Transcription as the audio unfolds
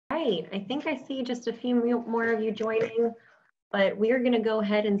right, I think I see just a few more of you joining, but we are going to go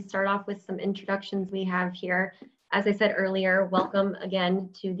ahead and start off with some introductions we have here. As I said earlier, welcome again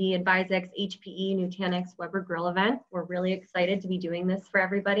to the Advizex HPE Nutanix Weber Grill event. We're really excited to be doing this for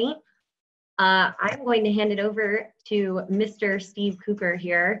everybody. I'm going to hand it over to Mr. Steve Cooker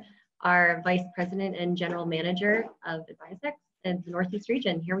here, our Vice President and General Manager of Advizex in the Northeast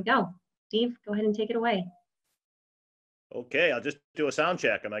region. Here we go. Steve, go ahead and take it away. Okay, I'll just do a sound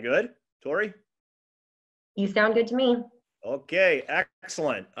check. Am I good, Tori? You sound good to me. Okay,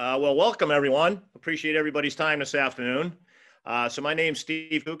 excellent. Well, welcome everyone. Appreciate everybody's time this afternoon. So my name's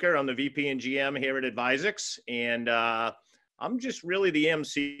Steve Cooker. I'm the VP and GM here at Advizex, and I'm just really the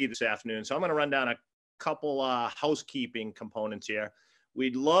MC this afternoon. So I'm going to run down a couple housekeeping components here.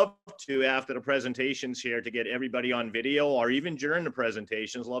 We'd love to, after the presentations here, to get everybody on video, or even during the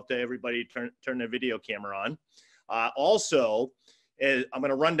presentations, love to everybody turn their video camera on. Also, I'm going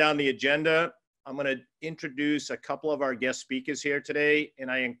to run down the agenda. I'm going to introduce a couple of our guest speakers here today,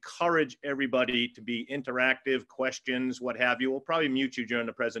 and I encourage everybody to be interactive, questions, what have you. We'll probably mute you during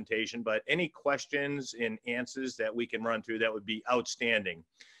the presentation, but any questions and answers that we can run through, that would be outstanding.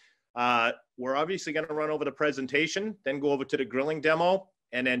 We're obviously going to run over the presentation, then go over to the grilling demo,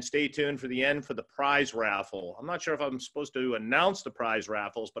 and then stay tuned for the end for the prize raffle. I'm not sure if I'm supposed to announce the prize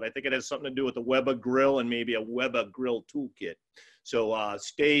raffles, but I think it has something to do with the Weber grill and maybe a Weber grill toolkit. So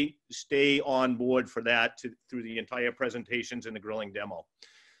stay on board for that through the entire presentations and the grilling demo.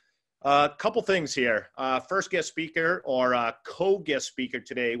 Couple things here. First guest speaker, or co-guest speaker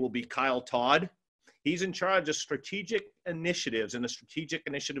today, will be Kyle Todd. He's in charge of strategic initiatives and the strategic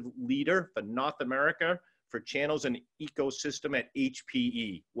initiative leader for North America for channels and ecosystem at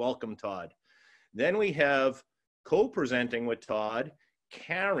HPE. Welcome, Todd. Then we have co-presenting with Todd,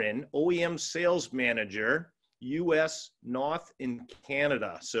 Karen, OEM Sales Manager, US, North, and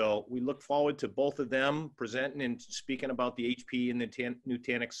Canada. So we look forward to both of them presenting and speaking about the HPE and the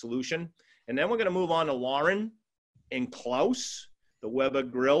Nutanix solution. And then we're going to move on to Lauren and Klaus, the Weber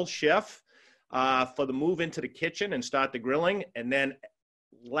Grill chef, for the move into the kitchen and start the grilling. And then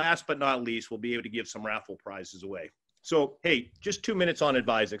last but not least, we'll be able to give some raffle prizes away. So, hey, just 2 minutes on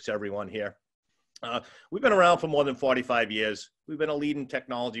Advizex, everyone here. We've been around for more than 45 years. We've been a leading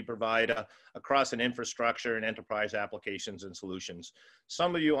technology provider across an infrastructure and enterprise applications and solutions.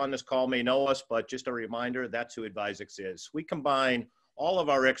 Some of you on this call may know us, but just a reminder, that's who Advizex is. We combine all of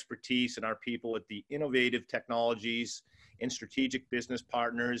our expertise and our people with the innovative technologies and strategic business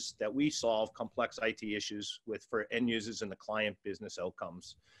partners that we solve complex IT issues with for end users and the client business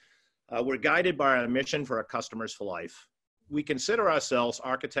outcomes. We're guided by our mission for our customers for life. We consider ourselves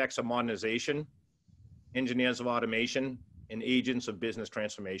architects of modernization, engineers of automation, and agents of business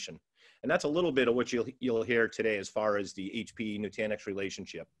transformation. And that's a little bit of what you'll hear today as far as the HPE Nutanix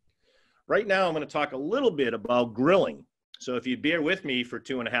relationship. Right now, I'm going to talk a little bit about grilling. So if you'd bear with me for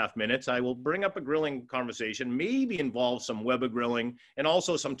 2.5 minutes, I will bring up a grilling conversation, maybe involve some Weber grilling and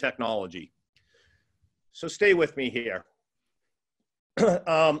also some technology. So stay with me here.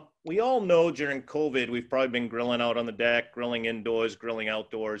 We all know during COVID, we've probably been grilling out on the deck, grilling indoors, grilling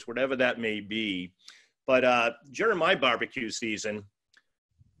outdoors, whatever that may be. But during my barbecue season,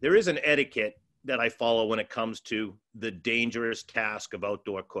 there is an etiquette that I follow when it comes to the dangerous task of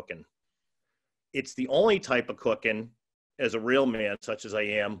outdoor cooking. It's the only type of cooking, as a real man, such as I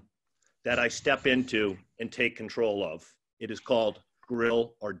am, that I step into and take control of. It is called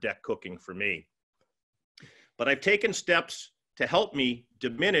grill or deck cooking for me. But I've taken steps to help me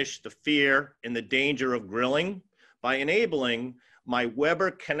diminish the fear and the danger of grilling by enabling my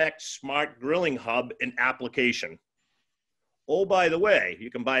Weber Connect Smart Grilling Hub and application. Oh, by the way, you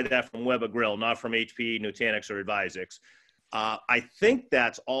can buy that from Weber Grill, not from HPE, Nutanix, or Advizex. I think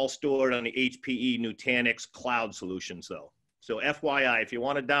that's all stored on the HPE Nutanix cloud solutions though. So FYI, if you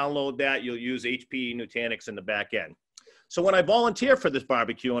want to download that, you'll use HPE Nutanix in the back end. So when I volunteer for this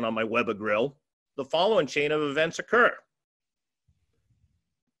barbecuing on my Weber Grill, the following chain of events occur.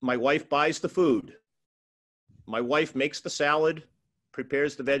 My wife buys the food. My wife makes the salad,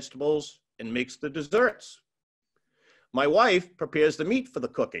 prepares the vegetables, and makes the desserts. My wife prepares the meat for the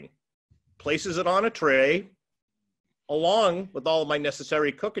cooking, places it on a tray, along with all of my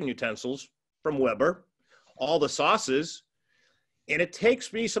necessary cooking utensils from Weber, all the sauces, and it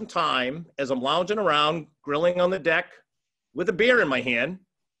takes me some time as I'm lounging around, grilling on the deck with a beer in my hand,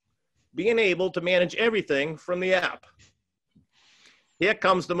 being able to manage everything from the app. Here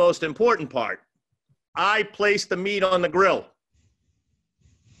comes the most important part. I place the meat on the grill,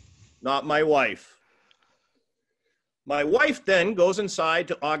 not my wife. My wife then goes inside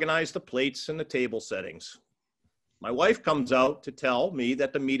to organize the plates and the table settings. My wife comes out to tell me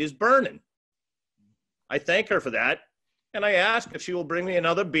that the meat is burning. I thank her for that, and I ask if she will bring me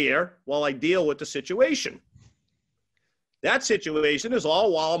another beer while I deal with the situation. That situation is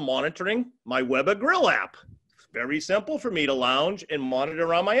all while I'm monitoring my Weber Grill app. It's very simple for me to lounge and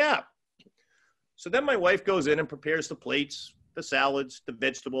monitor on my app. So then my wife goes in and prepares the plates, the salads, the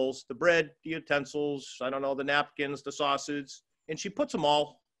vegetables, the bread, the utensils, I don't know, the napkins, the sauces, and she puts them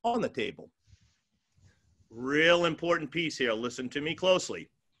all on the table. Real important piece here. Listen to me closely.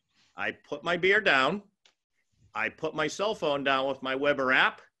 I put my beer down. I put my cell phone down with my Weber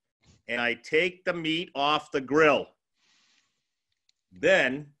app, and I take the meat off the grill.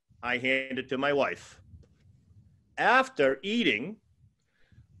 Then I hand it to my wife. After eating,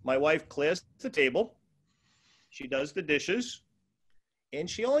 my wife clears the table. She does the dishes. And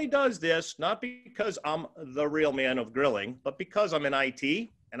she only does this not because I'm the real man of grilling, but because I'm in IT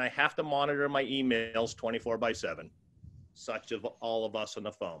and I have to monitor my emails 24/7, such as all of us on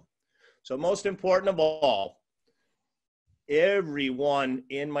the phone. So most important of all, everyone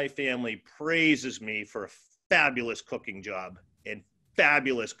in my family praises me for a fabulous cooking job and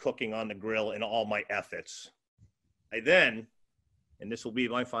fabulous cooking on the grill in all my efforts. I then, and this will be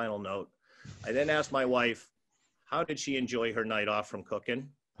my final note, I then asked my wife, how did she enjoy her night off from cooking?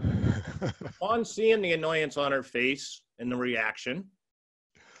 Upon seeing the annoyance on her face and the reaction,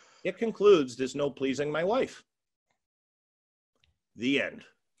 it concludes there's no pleasing my wife. The end.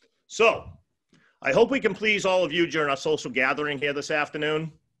 So I hope we can please all of you during our social gathering here this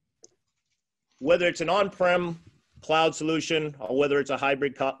afternoon. Whether it's an on-prem cloud solution or whether it's a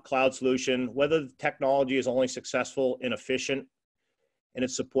hybrid cloud solution, whether the technology is only successful and efficient and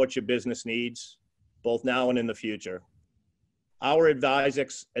it supports your business needs, both now and in the future. Our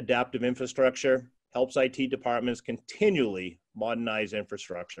Advizex adaptive infrastructure helps IT departments continually modernize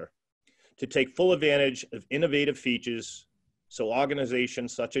infrastructure to take full advantage of innovative features so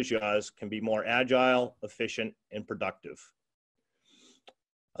organizations such as yours can be more agile, efficient, and productive.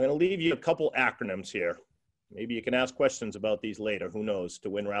 I'm going to leave you a couple acronyms here. Maybe you can ask questions about these later, who knows, to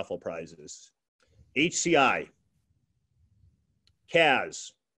win raffle prizes. HCI,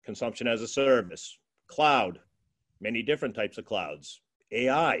 CaaS, consumption as a service, cloud, many different types of clouds,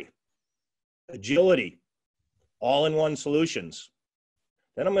 AI, agility, all-in-one solutions.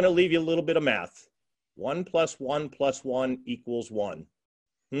 Then I'm going to leave you a little bit of math. 1 + 1 + 1 = 1.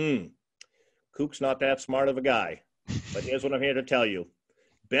 Kook's not that smart of a guy, but here's what I'm here to tell you.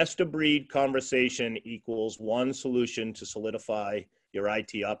 Best of breed conversation equals one solution to solidify your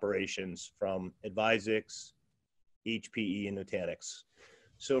IT operations from Advizex, HPE, and Nutanix.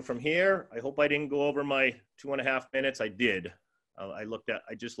 So from here, I hope I didn't go over my 2.5 minutes. I did. I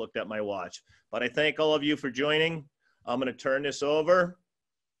just looked at my watch. But I thank all of you for joining. I'm going to turn this over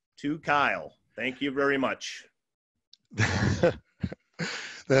to Kyle. Thank you very much.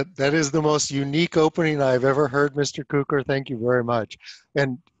 That is the most unique opening I've ever heard, Mr. Cooker. Thank you very much.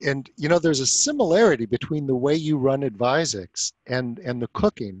 And you know, there's a similarity between the way you run Advizex and the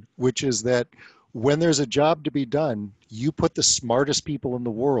cooking, which is that when there's a job to be done, you put the smartest people in the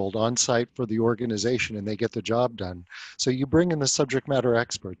world on site for the organization and they get the job done. So you bring in the subject matter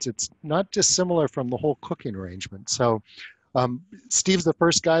experts. It's not dissimilar from the whole cooking arrangement. So Steve's the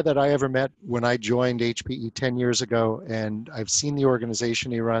first guy that I ever met when I joined HPE 10 years ago, and I've seen the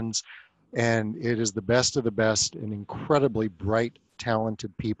organization he runs, and it is the best of the best and incredibly bright,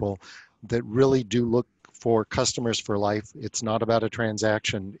 talented people that really do look for customers for life. It's not about a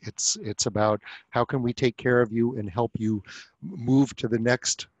transaction. It's about how can we take care of you and help you move to the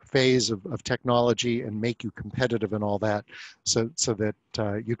next phase of technology and make you competitive and all that so that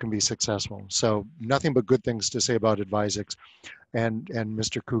you can be successful. So nothing but good things to say about Advizex and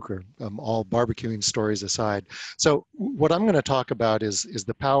Mr. Cooker, all barbecuing stories aside. So what I'm going to talk about is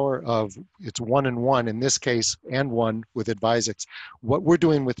the power of, it's 1 and 1 in this case, and 1 with Advizex, what we're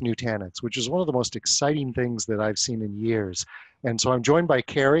doing with Nutanix, which is one of the most exciting things that I've seen in years. And so I'm joined by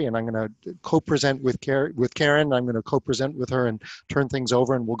Carrie, and I'm going to co-present with Karen. I'm going to co-present with her and turn things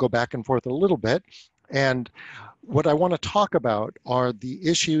over, and we'll go back and forth a little bit. And what I want to talk about are the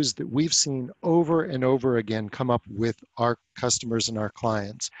issues that we've seen over and over again come up with our customers and our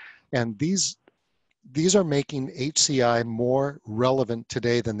clients. And these are making HCI more relevant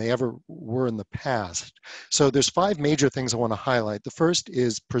today than they ever were in the past. So there's 5 major things I want to highlight. The first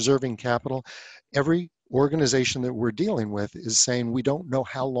is preserving capital. Every organization that we're dealing with is saying we don't know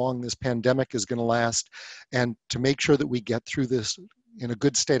how long this pandemic is going to last, and to make sure that we get through this in a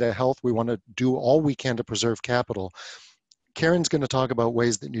good state of health, we want to do all we can to preserve capital. Karen's going to talk about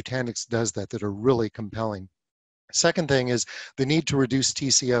ways that Nutanix does that are really compelling. Second thing is the need to reduce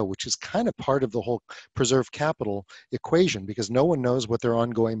TCO, which is kind of part of the whole preserve capital equation, because no one knows what their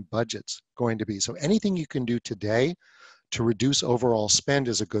ongoing budget's going to be. So anything you can do today to reduce overall spend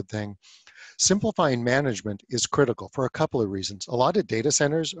is a good thing. Simplifying management is critical for a couple of reasons. A lot of data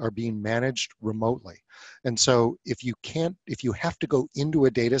centers are being managed remotely. And so if you have to go into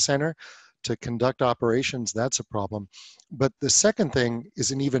a data center to conduct operations, that's a problem. But the second thing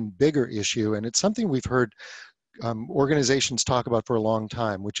is an even bigger issue, and it's something we've heard organizations talk about for a long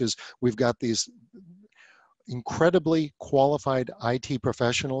time, which is we've got these incredibly qualified IT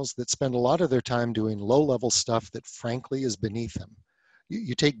professionals that spend a lot of their time doing low-level stuff that frankly is beneath them.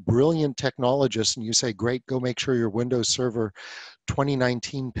 You take brilliant technologists and you say, great, go make sure your Windows Server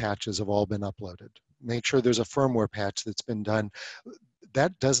 2019 patches have all been uploaded. Make sure there's a firmware patch that's been done.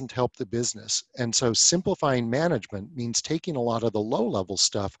 That doesn't help the business. And so simplifying management means taking a lot of the low-level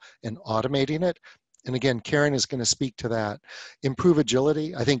stuff and automating it. And again, Karen is going to speak to that. Improve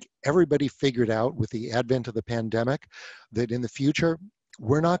agility. I think everybody figured out with the advent of the pandemic that in the future,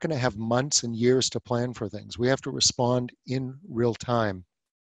 we're not going to have months and years to plan for things. We have to respond in real time.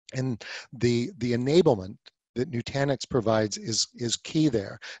 And the enablement that Nutanix provides is key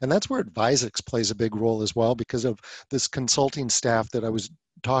there. And that's where Advizex plays a big role as well, because of this consulting staff that I was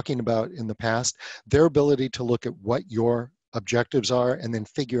talking about in the past, their ability to look at what your objectives are and then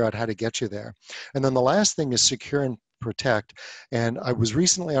figure out how to get you there. And then the last thing is secure and protect. And I was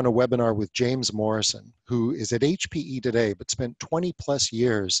recently on a webinar with James Morrison, who is at HPE today, but spent 20 plus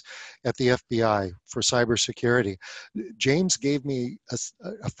years at the FBI for cybersecurity. James gave me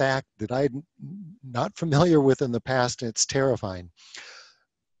a fact that I'm not familiar with in the past, and it's terrifying.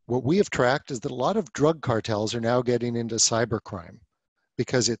 What we have tracked is that a lot of drug cartels are now getting into cybercrime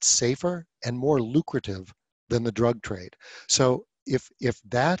because it's safer and more lucrative than the drug trade. So if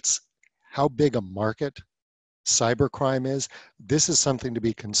that's how big a market cybercrime is, this is something to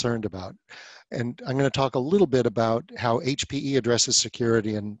be concerned about. And I'm going to talk a little bit about how HPE addresses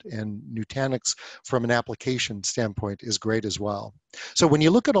security, and Nutanix from an application standpoint is great as well. So when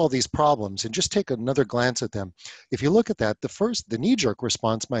you look at all these problems and just take another glance at them, if you look at that, the knee-jerk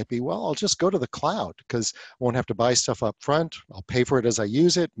response might be, well, I'll just go to the cloud because I won't have to buy stuff up front. I'll pay for it as I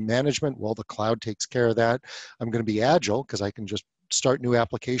use it. Management, well, the cloud takes care of that. I'm going to be agile because I can just start new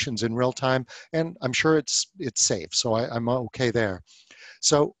applications in real time, and I'm sure it's safe, so I'm okay there.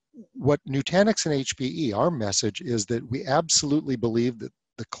 So what Nutanix and HPE, our message is that we absolutely believe that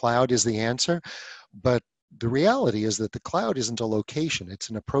the cloud is the answer, but the reality is that the cloud isn't a location, it's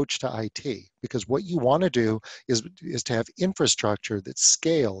an approach to IT, because what you want to do is to have infrastructure that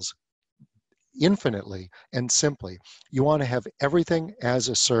scales infinitely and simply. You want to have everything as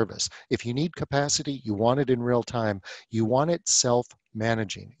a service. If you need capacity, you want it in real time. You want it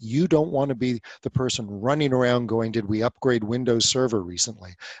self-managing. You don't want to be the person running around going, did we upgrade Windows Server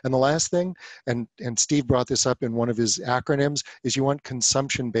recently? And the last thing, and Steve brought this up in one of his acronyms, is you want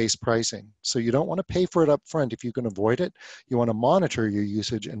consumption-based pricing. So you don't want to pay for it up front if you can avoid it. You want to monitor your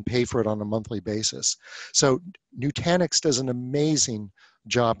usage and pay for it on a monthly basis. So Nutanix does an amazing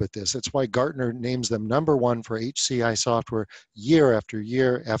job at this. That's why Gartner names them #1 for HCI software year after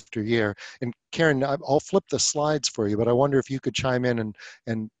year after year. And Karen, I'll flip the slides for you, but I wonder if you could chime in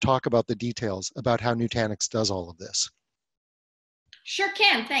and talk about the details about how Nutanix does all of this. Sure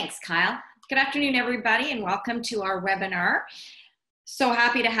can. Thanks, Kyle. Good afternoon, everybody, and welcome to our webinar. So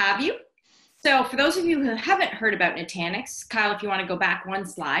happy to have you. So for those of you who haven't heard about Nutanix, Kyle, if you want to go back one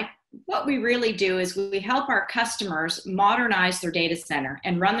slide, what we really do is we help our customers modernize their data center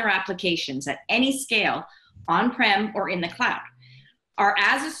and run their applications at any scale, on-prem or in the cloud. Our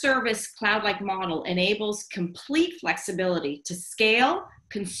as-a-service cloud-like model enables complete flexibility to scale,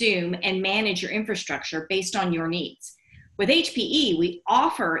 consume, and manage your infrastructure based on your needs. With HPE, we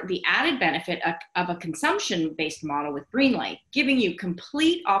offer the added benefit of a consumption-based model with Greenlight, giving you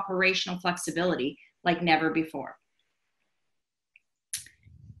complete operational flexibility like never before.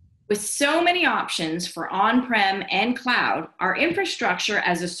 With so many options for on-prem and cloud, our infrastructure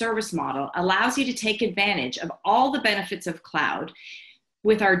as a service model allows you to take advantage of all the benefits of cloud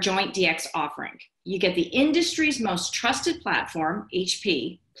with our joint DX offering. You get the industry's most trusted platform,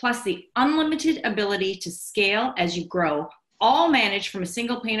 HP, plus the unlimited ability to scale as you grow, all managed from a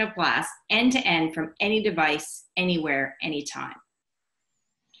single pane of glass, end to end from any device, anywhere, anytime.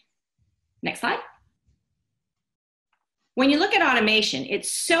 Next slide. When you look at automation, it's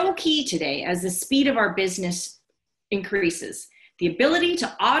so key today as the speed of our business increases. The ability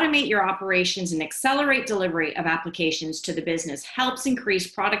to automate your operations and accelerate delivery of applications to the business helps increase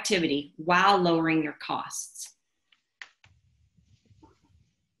productivity while lowering your costs.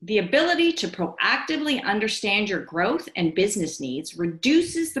 The ability to proactively understand your growth and business needs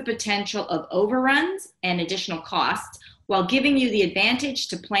reduces the potential of overruns and additional costs while giving you the advantage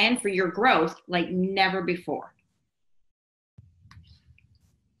to plan for your growth like never before.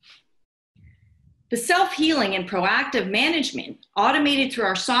 The self-healing and proactive management automated through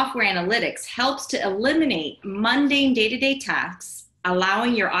our software analytics helps to eliminate mundane day-to-day tasks,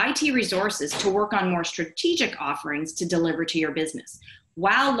 allowing your IT resources to work on more strategic offerings to deliver to your business,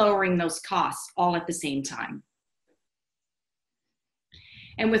 while lowering those costs all at the same time.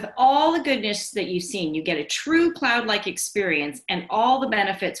 And with all the goodness that you've seen, you get a true cloud-like experience and all the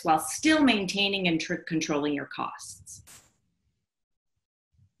benefits while still maintaining and controlling your costs.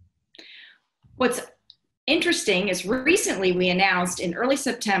 What's interesting is recently we announced in early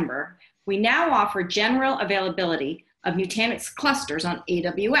September, we now offer general availability of Nutanix clusters on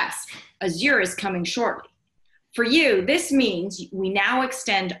AWS. Azure is coming shortly. For you, this means we now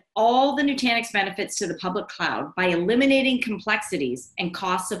extend all the Nutanix benefits to the public cloud by eliminating complexities and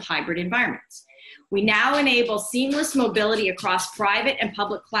costs of hybrid environments. We now enable seamless mobility across private and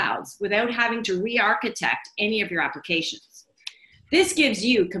public clouds without having to re-architect any of your applications. This gives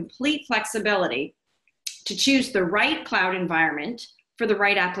you complete flexibility to choose the right cloud environment for the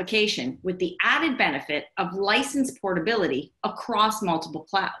right application with the added benefit of license portability across multiple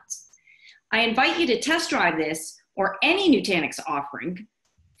clouds. I invite you to test drive this or any Nutanix offering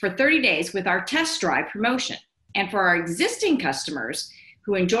for 30 days with our test drive promotion. And for our existing customers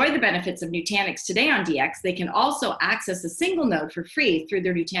who enjoy the benefits of Nutanix today on DX, they can also access a single node for free through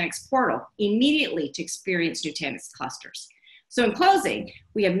their Nutanix portal immediately to experience Nutanix clusters. So in closing,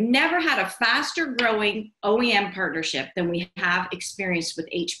 we have never had a faster growing OEM partnership than we have experienced with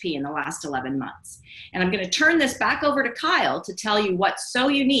HP in the last 11 months. And I'm going to turn this back over to Kyle to tell you what's so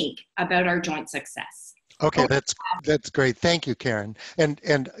unique about our joint success. Okay, that's great. Thank you, Karen.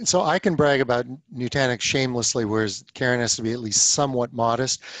 And so I can brag about Nutanix shamelessly, whereas Karen has to be at least somewhat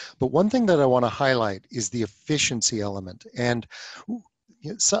modest. But one thing that I want to highlight is the efficiency element. And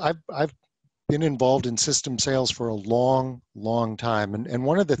so I've been involved in system sales for a long, long time. And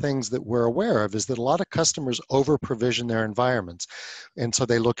one of the things that we're aware of is that a lot of customers over-provision their environments. And so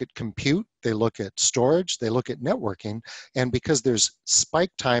they look at compute, they look at storage, they look at networking, and because there's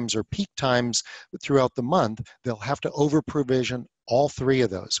spike times or peak times throughout the month, they'll have to over-provision all three of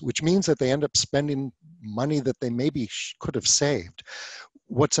those, which means that they end up spending money that they maybe could have saved.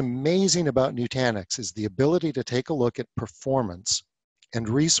 What's amazing about Nutanix is the ability to take a look at performance and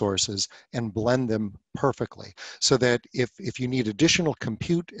resources and blend them perfectly, so that if you need additional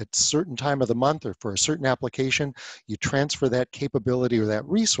compute at a certain time of the month or for a certain application, you transfer that capability or that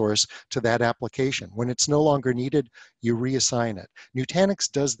resource to that application. When it's no longer needed, you reassign it.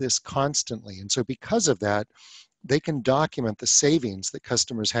 Nutanix does this constantly, and so because of that, they can document the savings that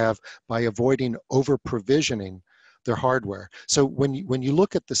customers have by avoiding over-provisioning their hardware. So when you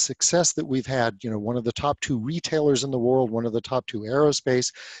look at the success that we've had, one of the top 2 retailers in the world, one of the top 2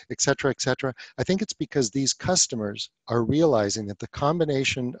 aerospace, et cetera, I think it's because these customers are realizing that the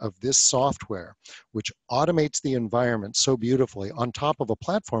combination of this software, which automates the environment so beautifully on top of a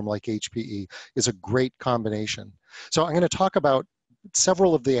platform like HPE, is a great combination. So I'm going to talk about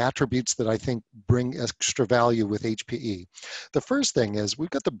several of the attributes that I think bring extra value with HPE. The first thing is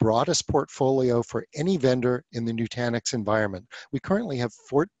we've got the broadest portfolio for any vendor in the Nutanix environment. We currently have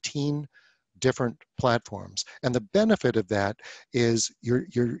 14 different platforms. And the benefit of that is you're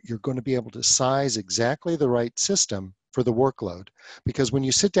going to be able to size exactly the right system for the workload. Because when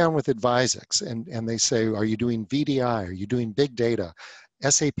you sit down with Advizex and they say, are you doing VDI? Are you doing big data?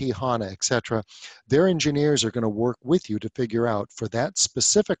 SAP HANA, et cetera, their engineers are going to work with you to figure out for that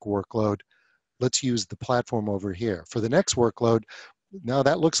specific workload, let's use the platform over here. For the next workload, now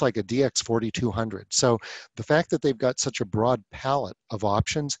that looks like a DX 4200. So the fact that they've got such a broad palette of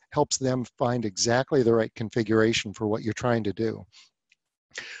options helps them find exactly the right configuration for what you're trying to do.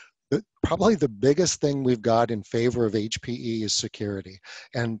 Probably the biggest thing we've got in favor of HPE is security.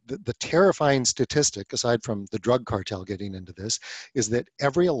 And the terrifying statistic, aside from the drug cartel getting into this, is that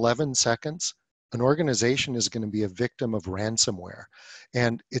every 11 seconds, an organization is going to be a victim of ransomware.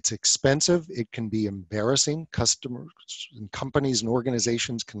 And it's expensive. It can be embarrassing. Customers and companies and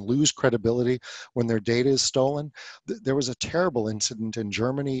organizations can lose credibility when their data is stolen. There was a terrible incident in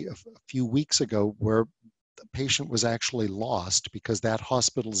Germany a few weeks ago where the patient was actually lost because that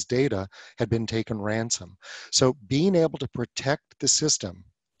hospital's data had been taken ransom. So being able to protect the system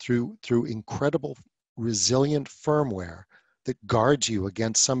through incredible resilient firmware that guards you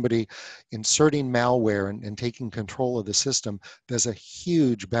against somebody inserting malware and taking control of the system, there's a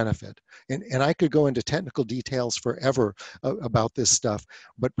huge benefit. And I could go into technical details forever about this stuff,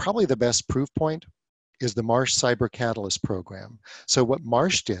 but probably the best proof point is the Marsh Cyber Catalyst program. So what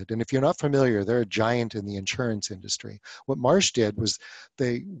Marsh did, and if you're not familiar, they're a giant in the insurance industry. What Marsh did was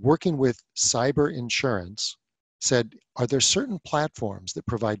they, working with cyber insurance, said, are there certain platforms that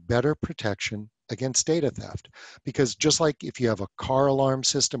provide better protection against data theft? Because just like if you have a car alarm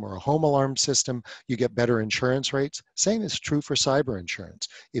system or a home alarm system, you get better insurance rates. Same is true for cyber insurance.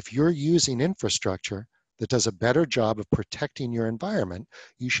 If you're using infrastructure that does a better job of protecting your environment,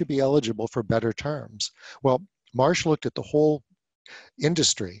 you should be eligible for better terms. Well, Marsh looked at the whole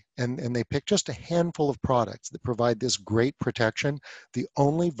industry and they picked just a handful of products that provide this great protection. The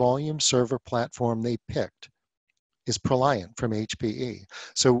only volume server platform they picked is Proliant from HPE.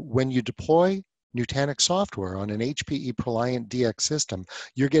 So when you deploy Nutanix software on an HPE Proliant DX system,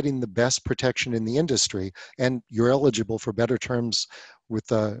 you're getting the best protection in the industry, and you're eligible for better terms with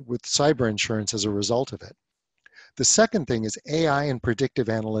cyber insurance as a result of it. The second thing is AI and predictive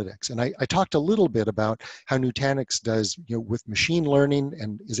analytics. And I talked a little bit about how Nutanix does, with machine learning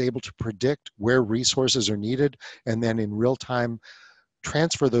and is able to predict where resources are needed, and then in real time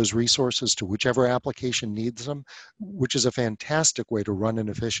transfer those resources to whichever application needs them, which is a fantastic way to run an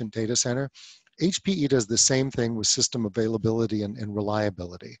efficient data center. HPE does the same thing with system availability and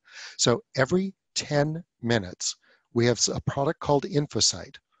reliability. So every 10 minutes, we have a product called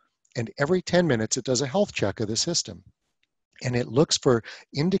InfoSight, and every 10 minutes, it does a health check of the system. And it looks for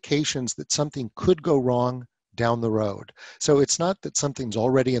indications that something could go wrong down the road. So it's not that something's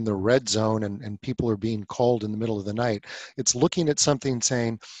already in the red zone and people are being called in the middle of the night. It's looking at something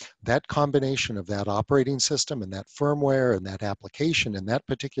saying that combination of that operating system and that firmware and that application and that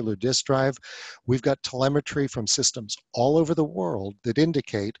particular disk drive, we've got telemetry from systems all over the world that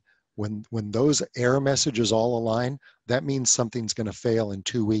indicate when those error messages all align, that means something's going to fail in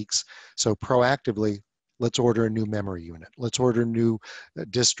 2 weeks. So proactively, let's order a new memory unit. Let's order a new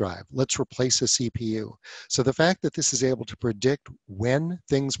disk drive. Let's replace a CPU. So the fact that this is able to predict when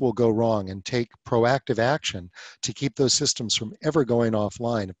things will go wrong and take proactive action to keep those systems from ever going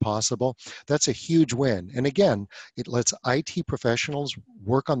offline if possible, that's a huge win. And again, it lets IT professionals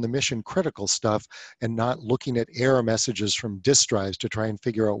work on the mission critical stuff and not looking at error messages from disk drives to try and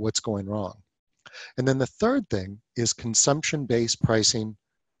figure out what's going wrong. And then the third thing is consumption-based pricing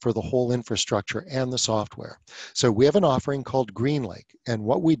for the whole infrastructure and the software. So we have an offering called GreenLake, and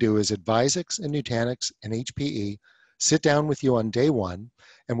what we do is Advizex and Nutanix and HPE sit down with you on day one,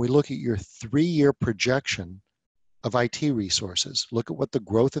 and we look at your 3-year projection of IT resources, look at what the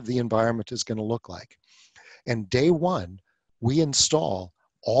growth of the environment is going to look like. And day one, we install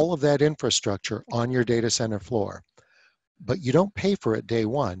all of that infrastructure on your data center floor. But you don't pay for it day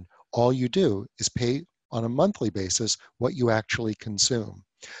one. All you do is pay on a monthly basis what you actually consume.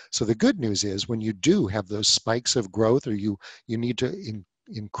 So the good news is when you do have those spikes of growth or you need to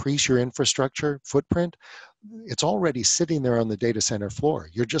increase your infrastructure footprint, it's already sitting there on the data center floor.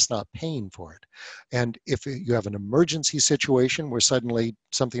 You're just not paying for it. And if you have an emergency situation where suddenly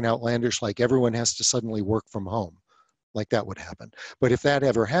something outlandish like everyone has to suddenly work from home, like that would happen. But if that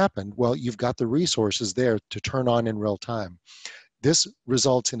ever happened, well, you've got the resources there to turn on in real time. This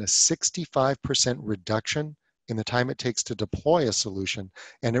results in a 65% reduction in the time it takes to deploy a solution,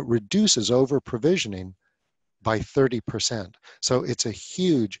 and it reduces over-provisioning by 30%. So it's a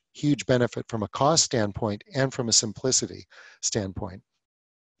huge, huge benefit from a cost standpoint and from a simplicity standpoint.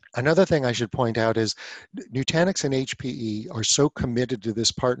 Another thing I should point out is Nutanix and HPE are so committed to this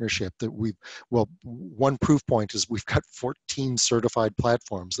partnership that one proof point is we've got 14 certified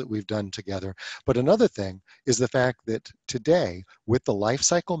platforms that we've done together. But another thing is the fact that today, with the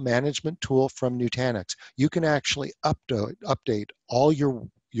lifecycle management tool from Nutanix, you can actually update all your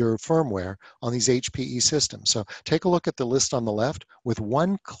firmware on these HPE systems. So take a look at the list on the left. With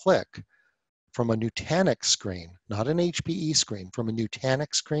one click, from a Nutanix screen, not an HPE screen, from a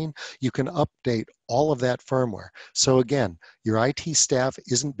Nutanix screen, you can update all of that firmware. So again, your IT staff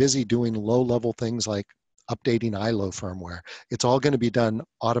isn't busy doing low-level things like updating ILO firmware. It's all going to be done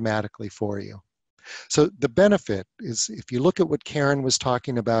automatically for you. So the benefit is, if you look at what Karen was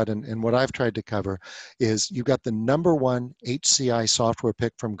talking about and what I've tried to cover, is you've got the #1 HCI software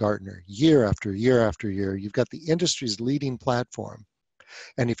pick from Gartner year after year after year. You've got the industry's leading platform.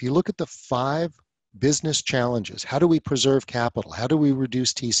 And if you look at the 5 business challenges, how do we preserve capital? How do we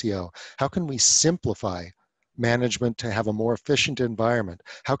reduce TCO? How can we simplify management to have a more efficient environment?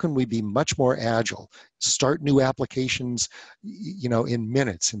 How can we be much more agile? Start new applications, in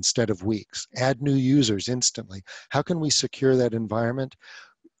minutes instead of weeks. Add new users instantly. How can we secure that environment?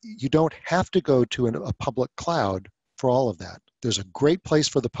 You don't have to go to a public cloud for all of that. There's a great place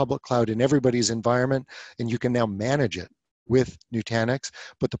for the public cloud in everybody's environment, and you can now manage it with Nutanix.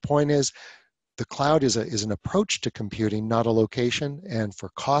 But the point is, the cloud is an approach to computing, not a location. And for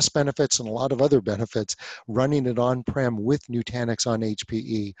cost benefits and a lot of other benefits, running it on-prem with Nutanix on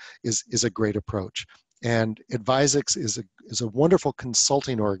HPE is a great approach. And Advizex is a wonderful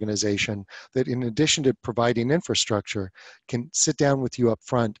consulting organization that, in addition to providing infrastructure, can sit down with you up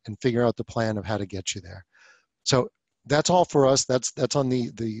front and figure out the plan of how to get you there. So that's all for us. That's on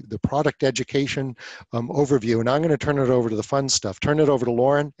the product education overview. And I'm going to turn it over to the fun stuff. Turn it over to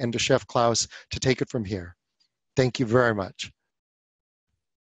Lauren and to Chef Klaus to take it from here. Thank you very much.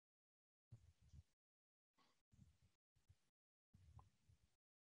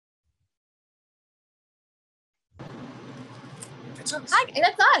 Hi,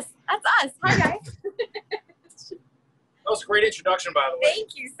 that's us. That's us. Hi, guys. That was a great introduction, by the way.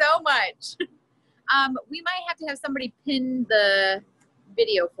 Thank you so much. We might have to have somebody pin the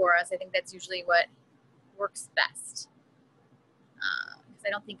video for us. I think that's usually what works best. Because I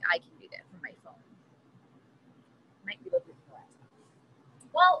don't think I can do that from my phone. Might be able to do the laptop.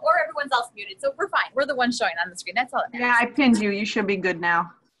 Well, or everyone's else muted, so we're fine. We're the ones showing on the screen. That's all that matters. Yeah, I pinned you. You should be good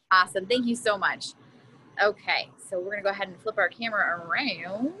now. Awesome. Thank you so much. Okay, so we're gonna go ahead and flip our camera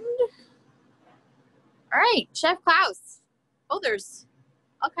around. All right, Chef Klaus. Oh, there's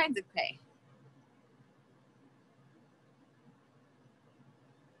all kinds of pay.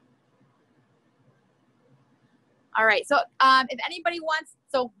 All right, so if anybody wants,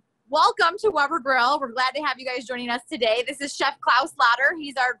 so welcome to Weber Grill. We're glad to have you guys joining us today. This is Chef Klaus Lauder.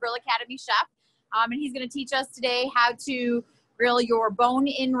 He's our Grill Academy chef, and he's gonna teach us today how to grill your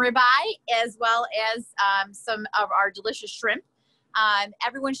bone-in ribeye, as well as some of our delicious shrimp.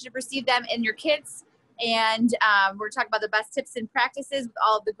 Everyone should have received them in your kits, and we're talking about the best tips and practices with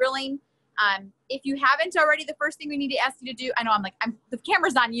all of the grilling. If you haven't already, the first thing we need to ask you to do, I know the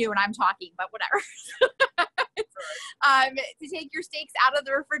camera's on you and I'm talking, but whatever. To take your steaks out of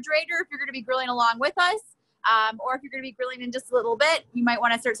the refrigerator if you're going to be grilling along with us, or if you're going to be grilling in just a little bit, you might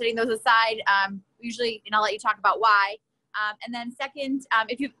want to start setting those aside. Usually, and I'll let you talk about why. And then second,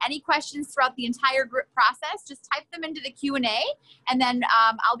 if you have any questions throughout the entire process, just type them into the Q&A, and then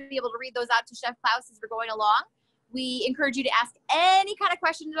I'll be able to read those out to Chef Klaus as we're going along. We encourage you to ask any kind of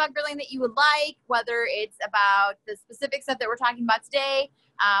questions about grilling that you would like, whether it's about the specific stuff that we're talking about today,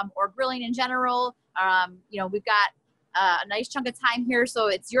 or grilling in general. We've got a nice chunk of time here, so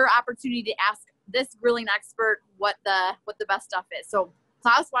it's your opportunity to ask this grilling expert what the best stuff is. So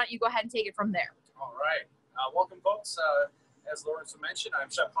Klaus, why don't you go ahead and take it from there? All right. Welcome, folks. As Lawrence mentioned, I'm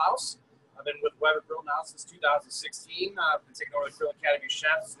Chef Klaus. I've been with Weber Grill now since 2016. I've been taking over the Grill Academy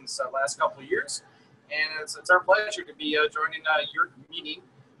chef since the last couple of years. And it's our pleasure to be joining your meeting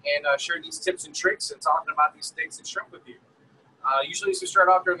and sharing these tips and tricks and talking about these steaks and shrimp with you. Usually, as we start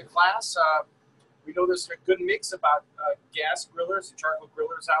off during the class, we know there's a good mix about gas grillers and charcoal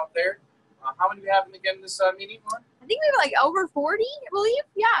grillers out there. How many do we have again in this meeting, Lauren? I think we have like over 40, I believe.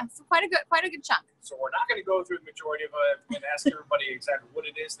 Yeah, so quite a good chunk. So we're not going to go through the majority of it and ask everybody exactly what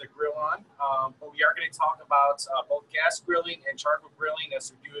it is to grill on, but we are going to talk about both gas grilling and charcoal grilling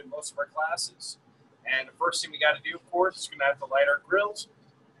as we do in most of our classes. And the first thing we got to do, of course, is going to have to light our grills,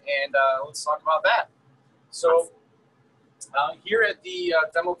 and let's talk about that. So here at the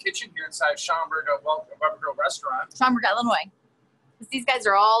demo kitchen here inside Schaumburg Weber Grill Restaurant. Schaumburg, Illinois. These guys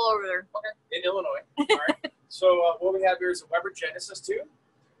are all over there. Okay, in Illinois. All right. So what we have here is a Weber Genesis 2,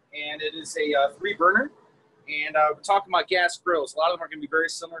 and it is a 3-burner. And we're talking about gas grills. A lot of them are going to be very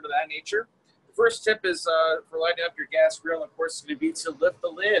similar to that nature. The first tip is for lighting up your gas grill, of course, is going to be to lift the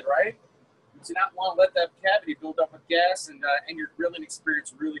lid, right? You do not want to let that cavity build up with gas and end your grilling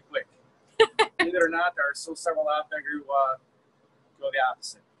experience really quick. Believe it or not, there are still several out there who go the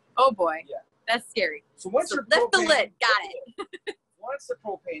opposite. Oh boy. Yeah. That's scary. So once your lift the propane- lid. Got it. Once the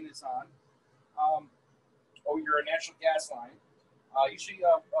propane is on, or you're a natural gas line, usually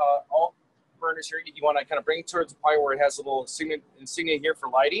all burners here, you want to kind of bring it towards the point where it has a little insignia here for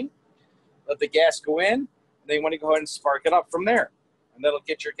lighting. Let the gas go in, and then you want to go ahead and spark it up from there, and that'll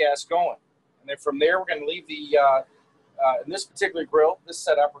get your gas going. And then from there, we're going to leave the, in this particular grill, this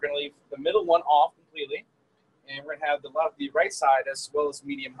setup, we're going to leave the middle one off completely, and we're going to have the right side as well as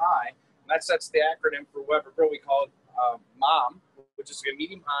medium high. And that's the acronym for Weber Grill. We call it MOM, which is a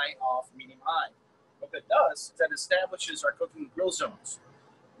medium high off, medium high. What that does is that establishes our cooking grill zones.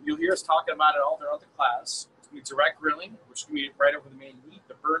 You'll hear us talking about it all throughout the class. going to be direct grilling, which can be right over the main heat,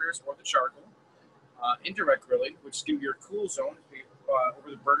 the burners, or the charcoal. Indirect grilling, which is going to be your cool zone, over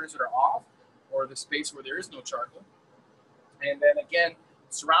the burners that are off, or the space where there is no charcoal. And then again,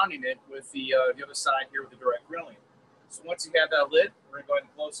 surrounding it with the other side here with the direct grilling. So once you have that lid, we're going to go ahead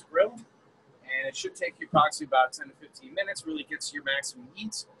and close the grill. And it should take you approximately about 10 to 15 minutes, really gets your maximum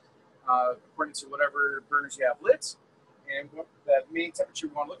heat, according to whatever burners you have lit. And what the main temperature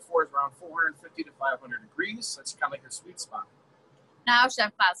we want to look for is around 450 to 500 degrees. That's kind of like a sweet spot. Now,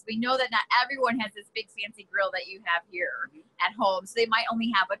 Chef Klaus, we know that not everyone has this big fancy grill that you have here at home. So they might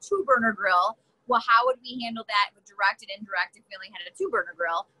only have a 2-burner grill. Well, how would we handle that with direct and indirect if we only had a 2-burner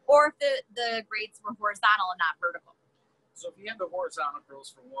grill? Or if the grates were horizontal and not vertical? So if you have the horizontal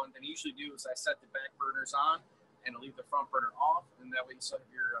grills for one, then I usually do is I set the back burners on and I leave the front burner off. And that way you set up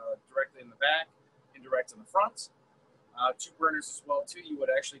your directly in the back, indirect in the front. 2 burners as well too. You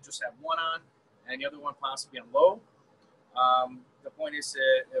would actually just have one on and the other one possibly on low. The point is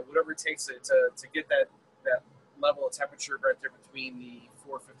whatever it takes to get that level of temperature right there between the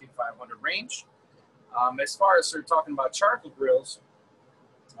 450 to 500 range. As far as they're talking about charcoal grills,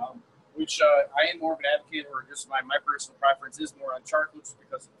 which I am more of an advocate, or just my personal preference is more on charcoal just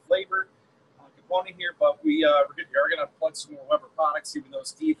because of the flavor component here. But we are going to plug some more Weber products, even though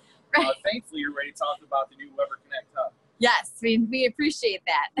Steve, thankfully, you're ready to talk about the new Weber Connect Hub. Yes, we appreciate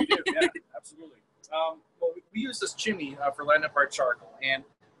that. We do, yeah, absolutely. Well, we use this chimney for lighting up our charcoal, and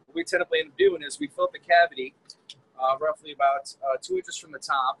what we tend to end up doing is we fill up the cavity roughly about 2 inches from the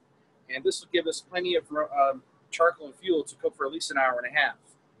top, and this will give us plenty of charcoal and fuel to cook for at least an hour and a half.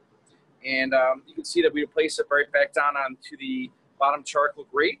 And you can see that we place it right back down onto the bottom charcoal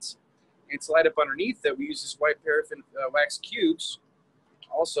grate, and to light up underneath that we use this white paraffin wax cubes,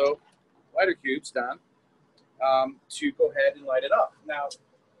 also lighter cubes, Don, to go ahead and light it up. Now,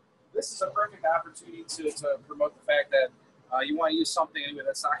 this is a perfect opportunity to promote the fact that you want to use something anyway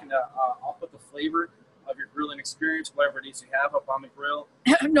that's not going to output the flavor of your grilling experience, whatever it is you have up on the grill.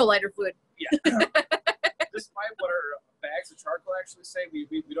 No lighter fluid. Yeah. Despite what our bags of charcoal actually say, we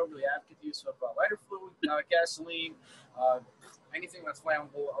don't really advocate the use of lighter fluid, gasoline, anything that's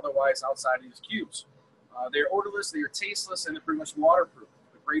flammable otherwise outside of these cubes. They're odorless, they're tasteless, and they're pretty much waterproof.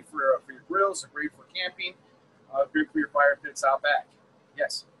 They're great for your grills, they're great for camping, great for your fire pits out back.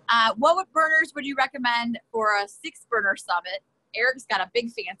 Yes. What burners would you recommend for a 6-burner Summit? Eric's got a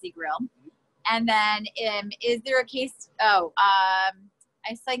big fancy grill. And then is there a case,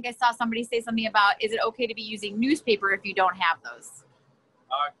 I think I saw somebody say something about, is it okay to be using newspaper if you don't have those?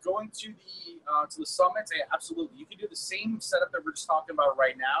 Going to the Summit, absolutely. You can do the same setup that we're just talking about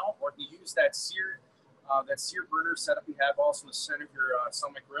right now, or you use that sear burner setup you have also in the center of your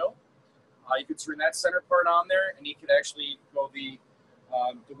Summit grill. You could turn that center part on there, and you could actually go the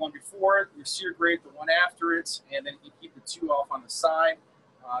one before it, your sear grate, the one after it, and then you keep the 2 off on the side.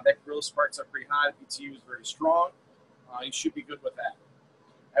 That grill sparks up pretty high. The BTU is very strong. You should be good with that.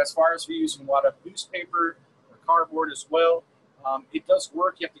 As far as using a lot of newspaper or cardboard as well, it does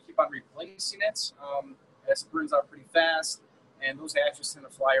work. You have to keep on replacing it as it burns out pretty fast, and those ashes tend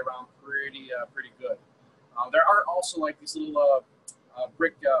to fly around pretty good. There are also like these little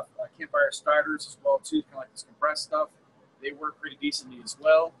brick campfire starters as well too, kind of like this compressed stuff. They work pretty decently as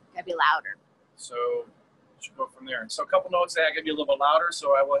well. Gotta be louder. So should go from there. So a couple notes that I gotta be a little bit louder,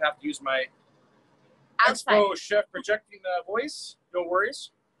 so I will have to use my Expo Chef projecting voice. No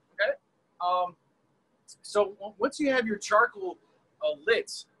worries. Okay. So once you have your charcoal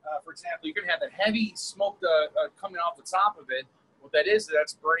lit, for example, you're gonna have that heavy smoke coming off the top of it. What that is,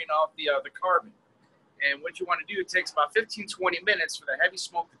 that's burning off the carbon. And what you want to do, it takes about 15-20 minutes for the heavy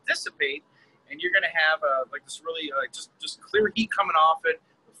smoke to dissipate, and you're gonna have like this really just clear heat coming off it.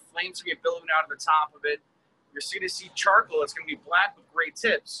 The flames are gonna be billowing out of the top of it. You're going to see charcoal. It's going to be black with gray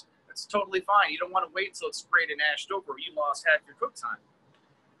tips. That's totally fine. You don't want to wait until it's sprayed and ashed over. You lost half your cook time.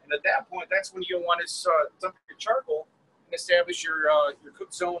 And at that point, that's when you want to dump your charcoal and establish your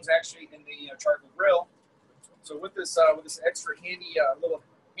cook zones actually in the charcoal grill. So with this extra handy little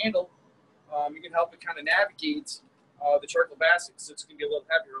handle, you can help it kind of navigate the charcoal basket because it's going to be a little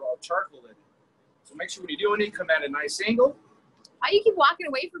heavier, a lot of charcoal in it. So make sure when you're doing it, you come at a nice angle. Why you keep walking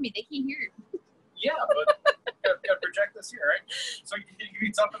away from me? They can't hear you. Yeah, but you gotta project this here, right? So you can be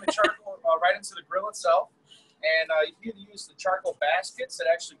dumping the charcoal right into the grill itself. And you can either use the charcoal baskets that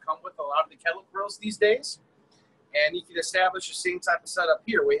actually come with a lot of the kettle grills these days. And you can establish the same type of setup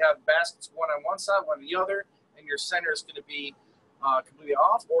here. We have baskets one on one side, one on the other, and your center is going to be completely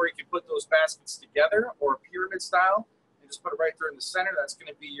off. Or you can put those baskets together or pyramid style and just put it right there in the center. That's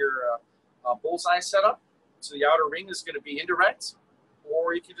going to be your bullseye setup. So the outer ring is going to be indirect.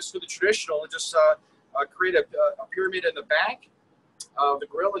 Or you can just do the traditional and just create a pyramid in the back of the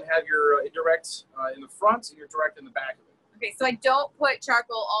grill and have your indirect in the front and your direct in the back of it. Okay, so I don't put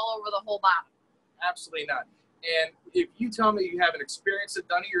charcoal all over the whole bottom. Absolutely not. And if you tell me you haven't experienced it,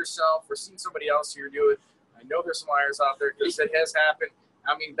 done it yourself, or seen somebody else here do it, I know there's some liars out there because it has happened.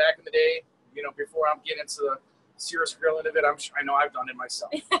 I mean, back in the day, you know, before I'm getting into the serious grilling of it, I know I've done it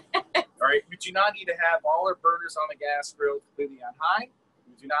myself. All right, you do not need to have all our burners on the gas grill completely on high.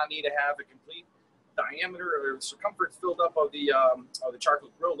 You do not need to have the complete diameter or circumference filled up of the charcoal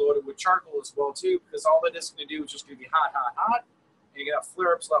grill loaded with charcoal as well too, because all that is going to do is just going to be hot, hot, hot, and you're going to have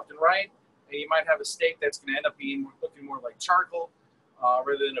flare-ups left and right, and you might have a steak that's going to end up looking more like charcoal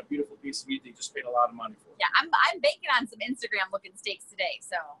rather than a beautiful piece of meat that you just paid a lot of money for. Yeah, I'm baking on some Instagram-looking steaks today,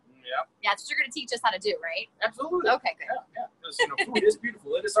 so. Yeah. Yeah, that's what you're going to teach us how to do, right? Absolutely. Okay, good. Yeah, because food is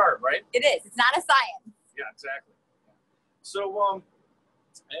beautiful. It is art, right? It is. It's not a science. Yeah, exactly. So,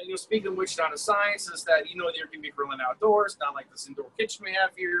 and speaking of which, not a science, is that there can be grilling outdoors, not like this indoor kitchen we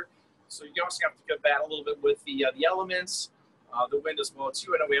have here. So you also have to combat a little bit with the elements, the wind as well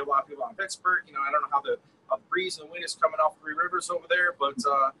too. I know we have a lot of people in Pittsburgh. I don't know how the breeze and the wind is coming off Three Rivers over there, but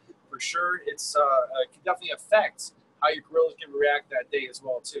for sure it can definitely affect how your grill is going to react that day as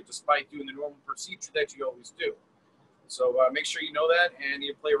well too, despite doing the normal procedure that you always do. So make sure you know that and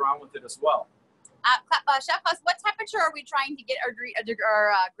you play around with it as well. Chef, what temperature are we trying to get our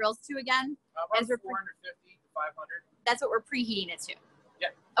grills to again? About 450 to 500. That's what we're preheating it to.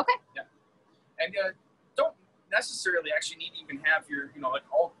 Yeah. Okay. Yeah. And don't necessarily actually need to even have your, like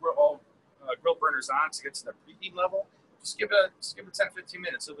all grill burners on to get to the preheat level. Just give it 10, 15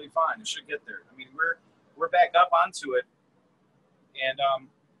 minutes. It'll be fine. It should get there. I mean, we're back up onto it, and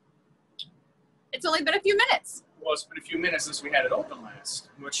it's only been a few minutes. Well, it's been a few minutes since we had it open last,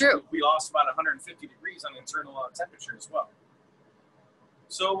 which True. We lost about 150 degrees on the internal temperature as well.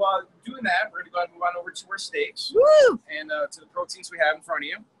 So doing that, we're going to go ahead and move on over to our steaks. Woo! And to the proteins we have in front of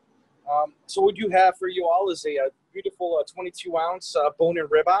you. So what we do have for you all is a beautiful 22-ounce bone-in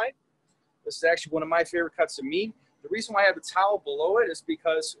ribeye. This is actually one of my favorite cuts of meat. The reason why I have a towel below it is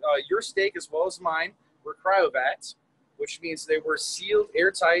because your steak, as well as mine, were cryovacs, which means they were sealed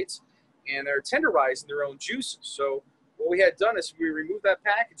airtight and they're tenderized in their own juices. So what we had done is we removed that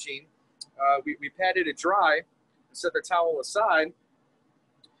packaging, we patted it dry and set the towel aside,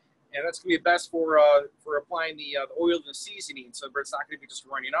 and that's going to be best for applying the oil and the seasoning, so it's not going to be just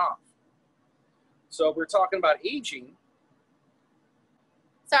running off. So we're talking about aging.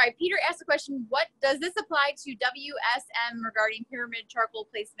 Sorry, Peter asked a question. What does this apply to WSM regarding pyramid charcoal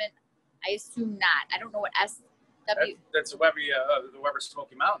placement? I assume not. I don't know what SW. That's the Weber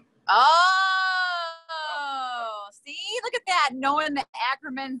Smoky Mountain. Oh, see, look at that. Knowing the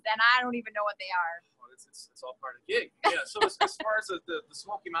acronyms, and I don't even know what they are. Well, it's all part of the gig. Yeah. So as far as the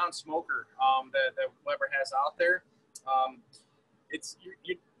Smoky Mountain smoker that Weber has out there,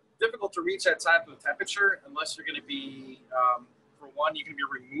 you're difficult to reach that type of temperature unless you're going to be for one, you're going to be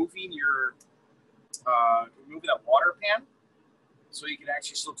removing that water pan, so you can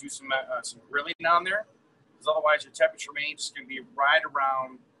actually still do some grilling down there. Because otherwise, your temperature range is going to be right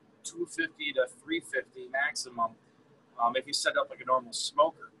around 250 to 350 maximum if you set up like a normal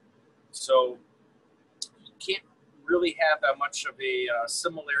smoker. So you can't really have that much of a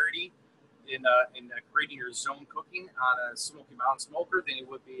similarity in creating your zone cooking on a Smoky Mountain smoker than it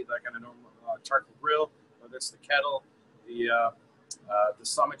would be like on a normal charcoal grill, whether it's the kettle, the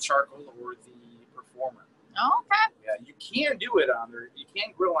Summit charcoal, or the Performer. Okay. Yeah, you can do it on there. You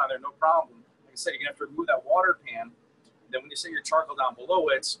can grill on there, no problem. Like I said, you're gonna have to remove that water pan. Then when you set your charcoal down below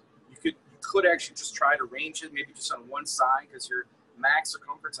it, you could actually just try to range it, maybe just on one side, because your max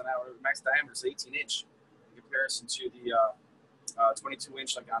circumference on that, or max diameter is 18 inch in comparison to the 22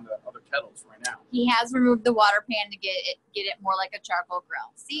 inch like on the other kettles right now. He has removed the water pan to get it more like a charcoal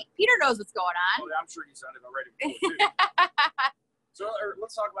grill. See, Peter knows what's going on. Oh, I'm sure he's done it already before too. So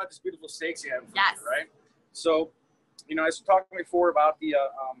let's talk about this beautiful steaks you have in front of you, right? So, as we talked before about the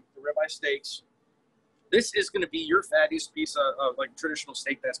ribeye steaks, this is going to be your fattiest piece of like traditional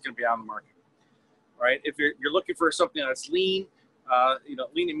steak that's going to be on the market, right? If you're looking for something that's lean,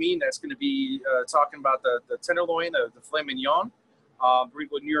 lean and mean, that's going to be talking about the tenderloin, the filet mignon,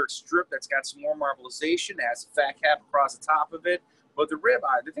 New York strip that's got some more marbleization, it has a fat cap across the top of it. But the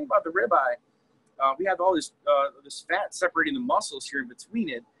ribeye, the thing about the ribeye, we have all this fat separating the muscles here in between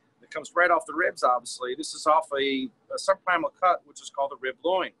it that comes right off the ribs, obviously. This is off a subprimal cut, which is called a rib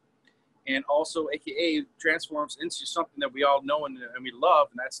loin. And also, AKA, transforms into something that we all know and we love,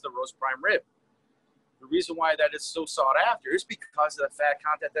 and that's the roast prime rib. The reason why that is so sought after is because of the fat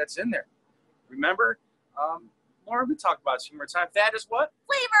content that's in there. Remember, Laura, we talked about this a few more times. Fat is what?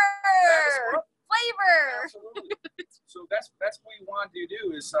 Flavor! Fat is what? flavor. Absolutely. So that's what we want to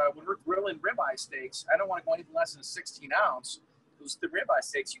do is when we're grilling ribeye steaks, I don't want to go anything less than a 16 ounce. Because the ribeye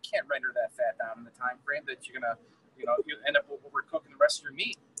steaks, you can't render that fat down in the time frame that you're gonna, you end up overcooking the rest of your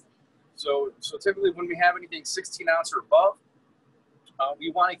meat. So typically when we have anything 16 ounce or above,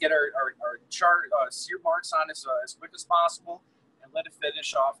 we want to get our sear marks on as quick as possible and let it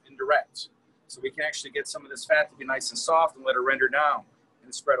finish off indirect. So we can actually get some of this fat to be nice and soft and let it render down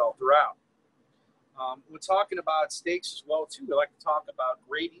and spread all throughout. We're talking about steaks as well too. We like to talk about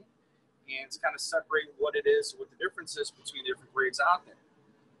grading and to kind of separate what it is, what the difference is between the different grades out there.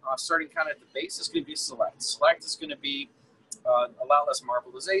 Starting kind of at the base is going to be select. Select is going to be a lot less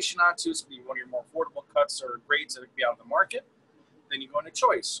marbleization onto it. It's going to be one of your more affordable cuts or grades that would be out on the market. Then you go into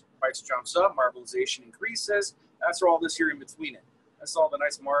choice. Price jumps up, marbleization increases. That's where all this here in between it. That's all the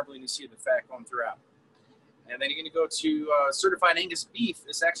nice marbling you see the fat going throughout. And then you're going to go to certified Angus beef.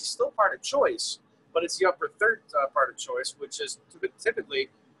 It's actually still part of choice, but it's the upper third part of choice, which is typically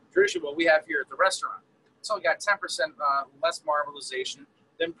traditionally what we have here at the restaurant. It's only got 10% less marbleization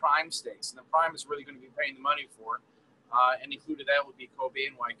than prime steaks. And the prime is really going to be paying the money for. And included that would be Kobe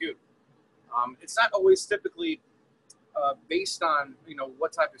and Wagyu. It's not always typically based on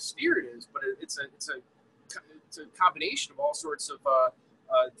what type of steer it is, but it's a combination of all sorts of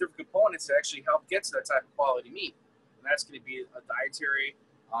different components that actually help get to that type of quality meat. And that's going to be a dietary,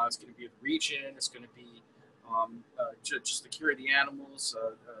 it's going to be a region, it's going to be just the care of the animals,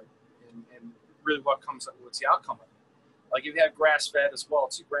 and really what's the outcome of it. Like if you have grass-fed as well,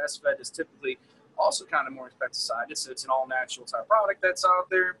 too, grass-fed is typically also kind of more insecticide. It's an all-natural type product that's out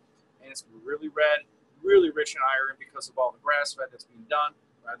there, and it's really red, really rich in iron because of all the grass-fed that's being done,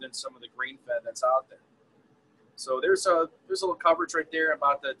 rather than some of the grain-fed that's out there. So there's a little coverage right there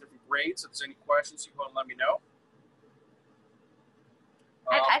about the different grades. If there's any questions, you want to let me know.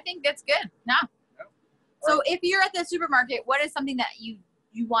 I think that's good. No. Yeah. So if you're at the supermarket, what is something that you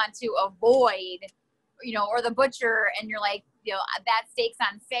want to avoid, or the butcher, and you're like, that steak's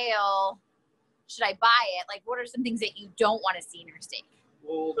on sale, should I buy it? Like, what are some things that you don't want to see in your steak?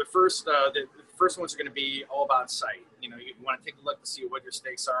 Well, the first ones are going to be all about sight. You want to take a look to see what your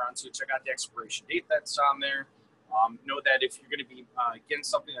steaks are on. So check out the expiration date that's on there. Know that if you're going to be getting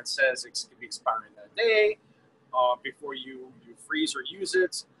something that says it's going to be expiring that day before you freeze or use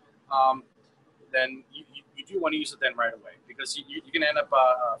it, then you do want to use it then right away, because you're going to end up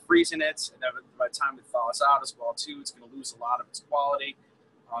freezing it, and then by the time it thaws out as well too, it's going to lose a lot of its quality.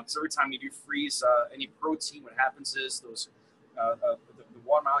 So every time you do freeze any protein, what happens is those the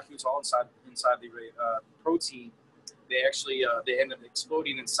water molecules all inside the protein, they actually they end up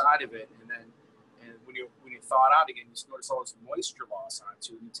exploding inside of it, and when you thaw it out again, you just notice all this moisture loss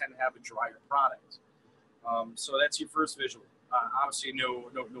onto it, and you tend to have a drier product. So that's your first visual. Obviously, no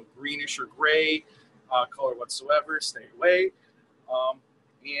greenish or gray color whatsoever. Stay away.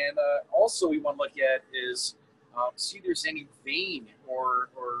 And also, we want to look at is see if there's any vein or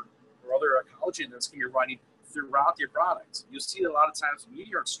other collagen that's going to be running throughout your product. You'll see a lot of times in New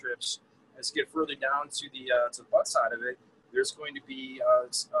York strips, as you get further down to the butt side of it, there's going to be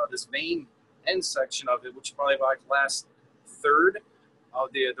this vein end section of it, which is probably like the last third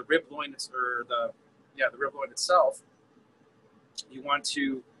of the rib loin, or the rib loin itself. You want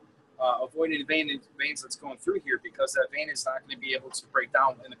to avoid any veins that's going through here, because that vein is not going to be able to break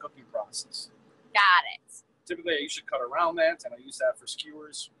down in the cooking process. Got it. Typically, you should cut around that, and I use that for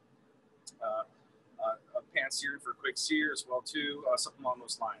skewers. A pan sear for quick sear as well too, something along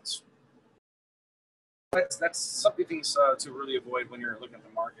those lines. That's something things to really avoid when you're looking at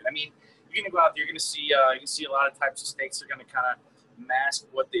the market. I mean, you're gonna go out there, you're gonna see you can see a lot of types of steaks. They're gonna kind of mask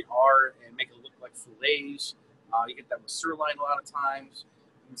what they are and make it look like fillets. You get that with sirloin a lot of times,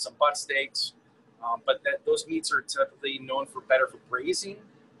 and some butt steaks. But those meats are typically known for better for braising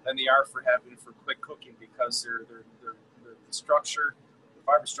than they are for quick cooking, because the structure, the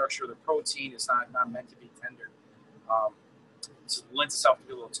fiber structure of the protein is not meant to be tender. So it lends itself to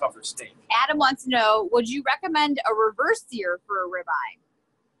be a little tougher steak. Adam wants to know, would you recommend a reverse sear for a ribeye?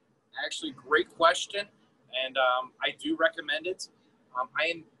 Actually, great question, and I do recommend it. I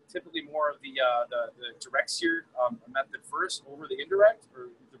am typically more of the direct sear method first over the indirect or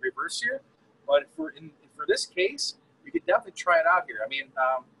the reverse sear. But for this case, you could definitely try it out here. I mean,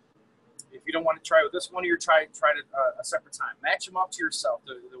 if you don't want to try it with this one, you try it a separate time. Match them up to yourself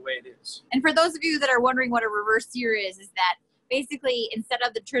the way it is. And for those of you that are wondering what a reverse sear is that basically instead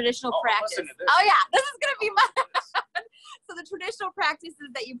of the traditional practice. Oh yeah, this is gonna be fun. So the traditional practice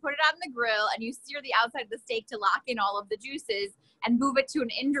is that you put it on the grill and you sear the outside of the steak to lock in all of the juices and move it to an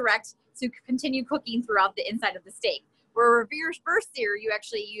indirect to continue cooking throughout the inside of the steak. Where reverse sear, you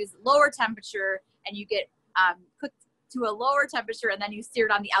actually use lower temperature and you get cooked to a lower temperature, and then you sear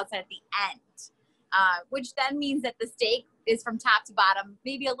it on the outside at the end, which then means that the steak is from top to bottom,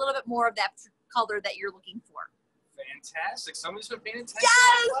 maybe a little bit more of that color that you're looking for. Fantastic. Somebody's been paying attention.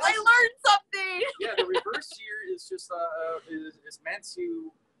 Yes, I learned something. Yeah, the reverse sear is just is meant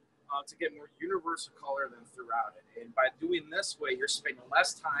to get more universal color than throughout it. And by doing this way, you're spending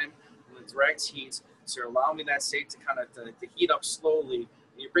less time with direct heat, so you're allowing that steak to kind of to heat up slowly.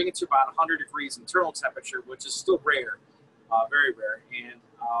 And you bring it to about 100 degrees internal temperature, which is still rare, very rare. And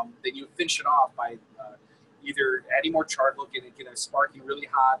then you finish it off by either adding more charcoal, getting it sparking really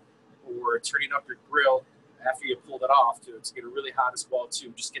hot, or turning up your grill after you pulled it off to get it really hot as well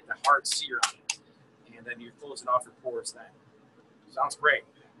too. Just get the hard sear on it, and then you're closing off your pores. Then sounds great.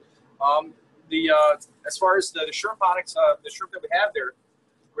 As far as the shrimp products, the shrimp that we have there,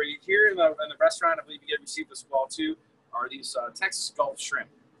 where you here in the restaurant, I believe you get received as well too, are these Texas Gulf shrimp.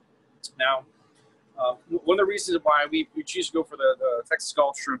 Now, one of the reasons why we choose to go for the Texas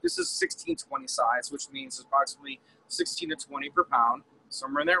Gulf shrimp, this is 16-20 size, which means approximately 16 to 20 per pound,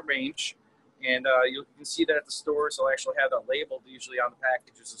 somewhere in that range. And you can see that at the stores. They'll actually have that labeled usually on the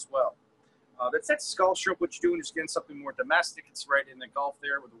packages as well. The Texas Gulf shrimp, what you're doing is getting something more domestic. It's right in the Gulf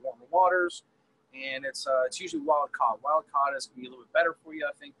there with the warmer waters, and it's usually wild caught. Wild caught is going to be a little bit better for you,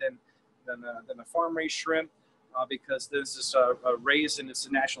 I think, than the farm raised shrimp, because this is raised in its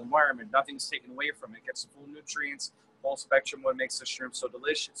natural environment. Nothing's taken away from it. It gets full nutrients, full spectrum, what makes the shrimp so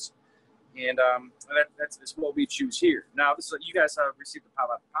delicious. And that's what we choose here. Now, this you guys have received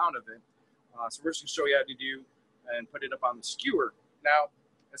a pound of it. So we're just going to show you how to do and put it up on the skewer. Now,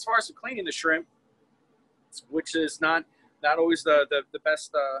 as far as cleaning the shrimp, which is not always the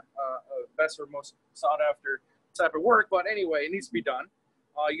best or most sought after type of work, but anyway, it needs to be done.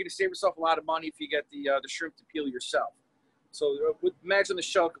 You're going to save yourself a lot of money if you get the shrimp to peel yourself. So imagine the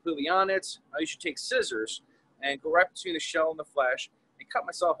shell completely on it. You should take scissors and go right between the shell and the flesh and cut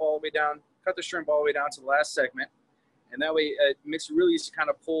myself all the way down, cut the shrimp all the way down to the last segment. And that way it makes it really easy to kind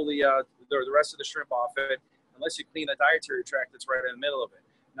of pull the rest of the shrimp off it, unless you clean the dietary tract that's right in the middle of it.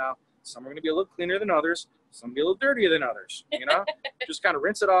 Now, some are going to be a little cleaner than others. Some will be a little dirtier than others, you know? Just kind of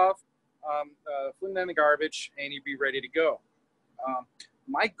rinse it off, fling them in the garbage, and you'll be ready to go.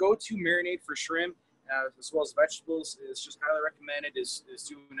 My go-to marinade for shrimp, as well as vegetables, is just highly recommended, is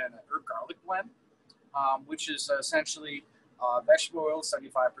doing an herb garlic blend, which is essentially vegetable oil,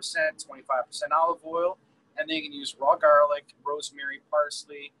 75%, 25% olive oil, and then you can use raw garlic, rosemary,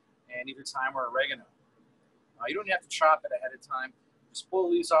 parsley, and either thyme or oregano. You don't have to chop it ahead of time. Just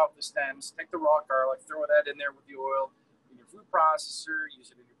pull these off the stems, take the raw garlic, throw that in there with the oil in your food processor,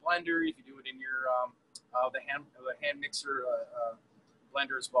 use it in your blender. You can do it in your the hand mixer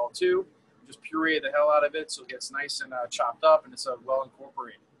blender as well too. Just puree the hell out of it so it gets nice and chopped up and it's well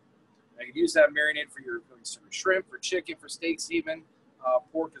incorporated. Now you can use that marinade for your shrimp, for chicken, for steaks even,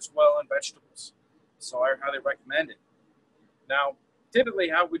 pork as well, and vegetables. So I highly recommend it. Now, typically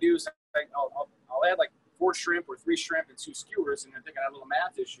how we do is I'll add like 4 shrimp or 3 shrimp and 2 skewers, and I think I have a little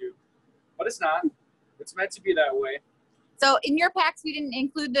math issue, but it's not. It's meant to be that way. So in your packs, we didn't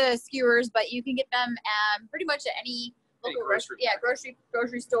include the skewers, but you can get them pretty much at any local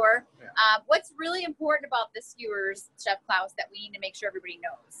grocery store. Yeah. What's really important about the skewers, Chef Klaus, that we need to make sure everybody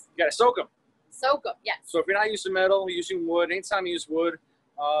knows? You gotta soak them. Soak them, yes. So if you're not using metal, you're using wood. Anytime you use wood,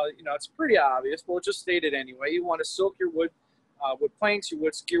 it's pretty obvious, but we'll just state it anyway. You want to soak your wood planks, your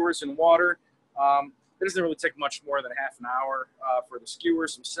wood skewers in water. It doesn't really take much more than half an hour for the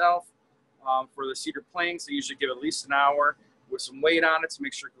skewers themselves. For the cedar planks, they usually give at least an hour with some weight on it to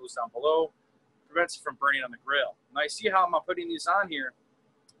make sure it goes down below. Prevents it from burning on the grill. Now you see how I'm putting these on here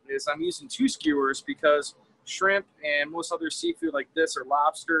is I'm using 2 skewers because shrimp and most other seafood like this or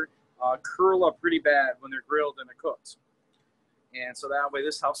lobster curl up pretty bad when they're grilled and they're cooked. And so that way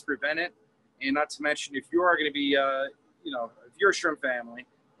this helps prevent it. And not to mention if you are going to be, if you're a shrimp family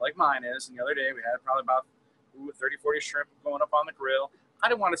like mine is, and the other day we had probably about 30, 40 shrimp going up on the grill. I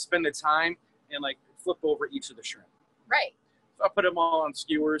didn't want to spend the time and like flip over each of the shrimp. Right. So I put them all on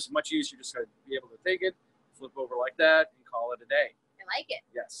skewers. Much easier, just to be able to take it, flip over like that, and call it a day. I like it.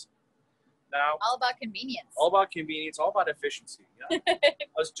 Yes. Now. All about convenience. All about convenience. All about efficiency. Yeah?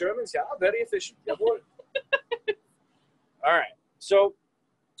 Us Germans, yeah, very efficient. Yeah, boy. All right. So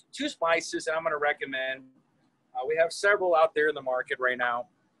 2 spices that I'm going to recommend. We have several out there in the market right now.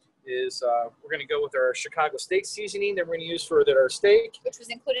 We're going to go with our Chicago steak seasoning that we're going to use for our steak. Which was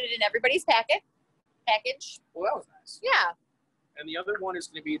included in everybody's package. Well, that was nice. Yeah. And the other one is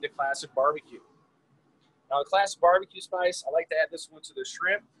going to be the classic barbecue. Now, the classic barbecue spice, I like to add this one to the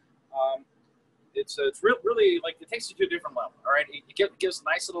shrimp. it's really like it takes you to a different level. All right, it gives a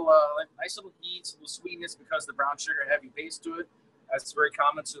nice little heat, a little sweetness because the brown sugar heavy base to it. That's very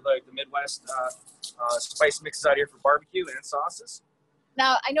common to like the Midwest spice mixes out here for barbecue and sauces.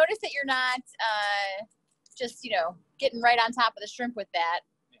 Now, I noticed that you're not just, getting right on top of the shrimp with that.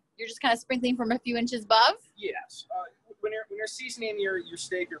 You're just kind of sprinkling from a few inches above? Yes. When you're seasoning your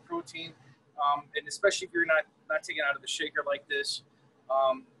steak, your protein, and especially if you're not taking it out of the shaker like this,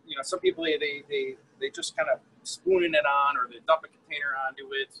 some people, they just kind of spooning it on or they dump a container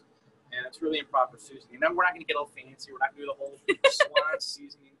onto it. And it's really improper seasoning. Now, we're not going to get all fancy. We're not going to do the whole swan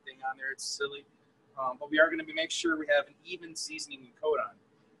seasoning thing on there. It's silly. But we are going to make sure we have an even seasoning coat on.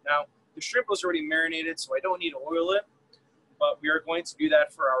 Now, the shrimp was already marinated, so I don't need to oil it. But we are going to do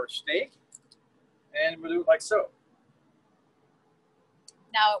that for our steak. And we'll do it like so.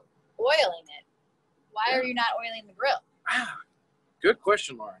 Now, oiling it. Why are you not oiling the grill? Good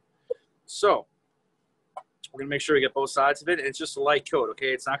question, Lauren. So, we're going to make sure we get both sides of it. And it's just a light coat,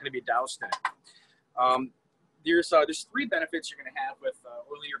 okay? It's not going to be doused in it. There's three benefits you're going to have with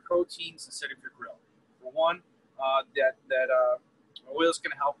oiling your proteins instead of your grill. For one, that oil is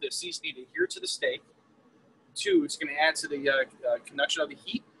going to help the seasoning to adhere to the steak. Two, it's going to add to the conduction of the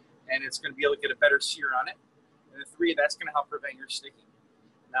heat, and it's going to be able to get a better sear on it. And three, that's going to help prevent your sticking.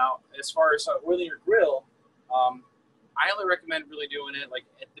 Now, as far as oiling your grill, I only recommend really doing it like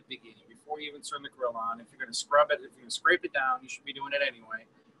at the beginning, before you even turn the grill on. If you're going to scrub it, if you're going to scrape it down, you should be doing it anyway.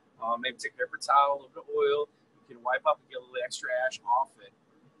 Maybe take a paper towel, a little bit of oil. You can wipe up and get a little extra ash off it.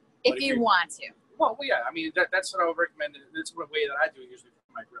 If you want to. Well, yeah. I mean, that's what I would recommend. That's the way that I do it usually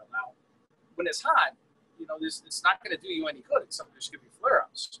for my grill. Now, when it's hot, it's not going to do you any good, except there's going to be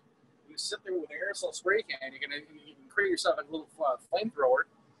flare-ups. You sit there with an aerosol spray can, you can create yourself a little flamethrower.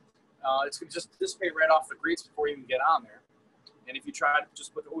 It's going to just dissipate right off the grease before you even get on there. And if you try to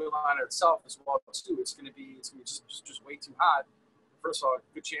just put the oil on it itself as well too, it's going to be just way too hot. First of all, a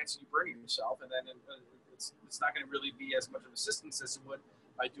good chance of you burning yourself, and then it's not going to really be as much of assistance as it would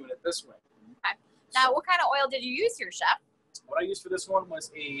by doing it this way. Okay. Now, what kind of oil did you use here, Chef? What I used for this one was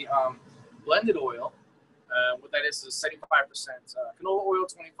a blended oil. What that is 75% canola oil, 25%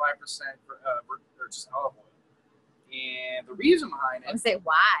 or just olive oil. And the reason behind it, I'm going to say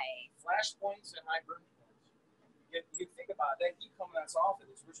why. Flash points and high burn points. You think about that heat coming that's off of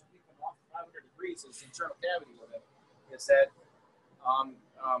this, which heat coming off 500 degrees, is the internal cavity with it, is that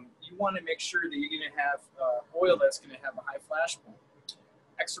you want to make sure that you're going to have oil that's going to have a high flash point.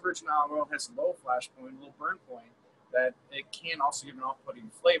 Extra virgin olive oil has a low flash point, a low burn point, that it can also give an off-putting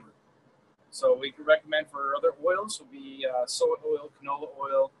flavor. So we can recommend for other oils will be soy oil, canola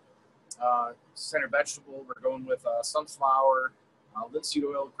oil, center vegetable. We're going with sunflower, linseed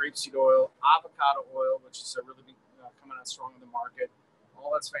oil, grapeseed oil, avocado oil, which is really big, coming out strong in the market.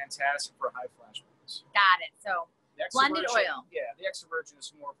 All that's fantastic for high flash points. Got it. So blended virgin, oil. Yeah, the extra virgin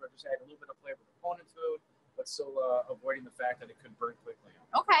is more for just adding a little bit of flavor component to it, but still avoiding the fact that it could burn quickly.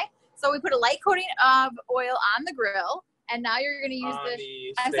 Okay. So we put a light coating of oil on the grill. And now you're going to use on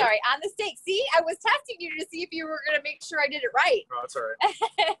the steak. See, I was testing you to see if you were going to make sure I did it right. Oh, that's all right.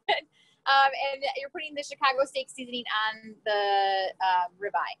 And you're putting the Chicago steak seasoning on the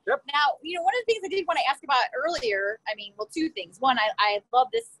ribeye. Yep. Now, one of the things I did want to ask about earlier, two things. One, I love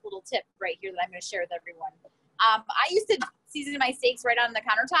this little tip right here that I'm going to share with everyone. I used to season my steaks right on the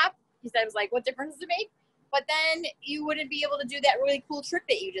countertop. He said, it was like, what difference does it make? But then you wouldn't be able to do that really cool trick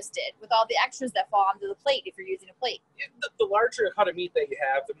that you just did with all the extras that fall onto the plate if you're using a plate. The larger cut of meat that you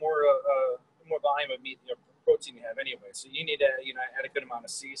have, the more volume of meat, protein you have anyway. So you need to add a good amount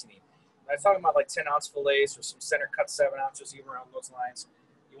of seasoning. I'm talking about like 10-ounce fillets or some center cut 7 ounces, even around those lines.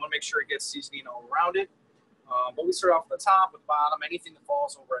 You want to make sure it gets seasoning all around it. But we start off at the top, with the bottom. Anything that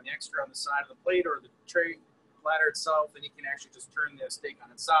falls over on the extra on the side of the plate or the tray platter itself, then you can actually just turn the steak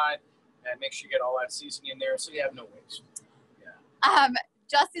on its side and make sure you get all that seasoning in there so you have no waste. Yeah.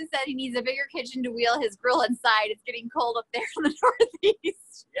 Justin said he needs a bigger kitchen to wheel his grill inside. It's getting cold up there in the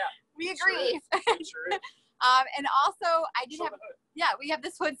Northeast. Yeah. We agree. Sure is. And also, we have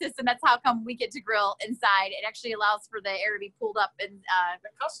this hood system. That's how come we get to grill inside. It actually allows for the air to be pulled up and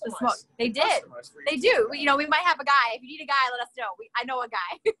the smoke. They did. They do. We might have a guy. If you need a guy, let us know. I know a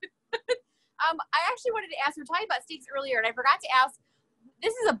guy. I actually wanted to ask, we were talking about steaks earlier, and I forgot to ask,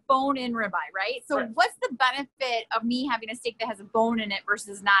 this is a bone-in ribeye, right? So what's the benefit of me having a steak that has a bone in it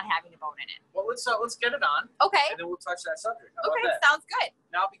versus not having a bone in it? Well, let's get it on. Okay. And then we'll touch that subject. Okay, sounds good.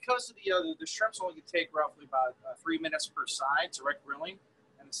 Now, because of the shrimps only take roughly about 3 minutes per side, direct grilling,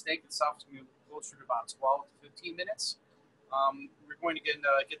 and the steak itself is going to be closer to about 12 to 15 minutes. We're going to get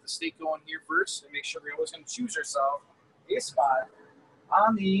the steak going here first and make sure we're always going to choose ourselves a spot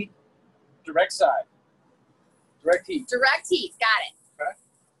on the Direct side. Direct heat. Direct heat. Got it. Okay.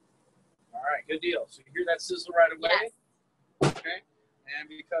 All right, good deal. So you hear that sizzle right away? Yes. Okay. And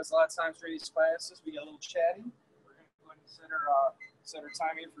because a lot of times during these classes we get a little chatty, we're going to go ahead and set our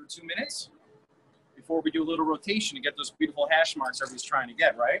time in for 2 minutes before we do a little rotation to get those beautiful hash marks everybody's trying to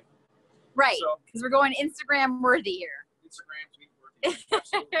get, right? Right. So, Because we're going Instagram worthy here. Instagram tweet worthy.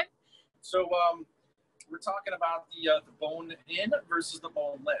 Absolutely. So we're talking about the bone in versus the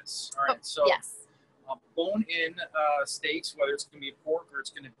boneless. All right. So Yes. bone in steaks, whether it's going to be pork or it's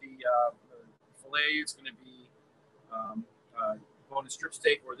going to be filet, it's going to be bone and strip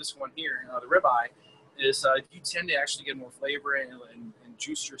steak, or this one here, the ribeye, is you tend to actually get more flavor and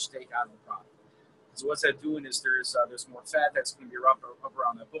juicier steak out of the product. So what's that doing is there's more fat that's going to be up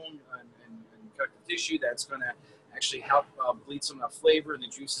around the bone and connective tissue that's going to actually help bleed some of that flavor and the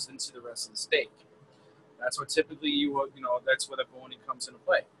juices into the rest of the steak. That's what typically that's where the boning comes into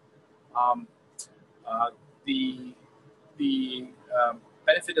play. The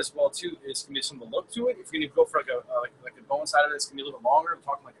benefit as well too is going to be some of the look to it. If you're going to go for like a bone side of it, it's going to be a little bit longer. I'm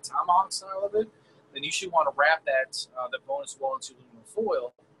talking like a tomahawk style of it. Then you should want to wrap that bone as well into aluminum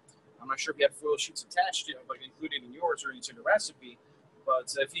foil. I'm not sure if you have foil sheets attached to it, but included in yours or into the recipe.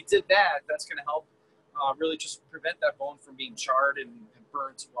 But if you did that, that's going to help really just prevent that bone from being charred and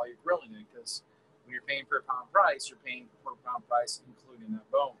burnt while you're grilling it. Because when you're paying per pound price, you're paying per pound price including that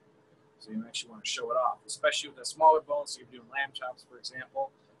bone. So you actually want to show it off, especially with the smaller bones. So you're doing lamb chops, for example.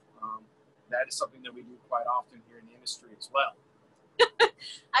 That is something that we do quite often here in the industry as well.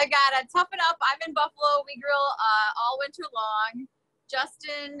 I gotta toughen up. I'm in Buffalo. We grill all winter long.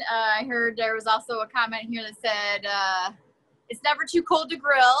 Justin, I heard there was also a comment here that said it's never too cold to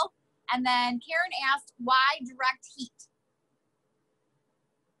grill. And then Karen asked, why direct heat?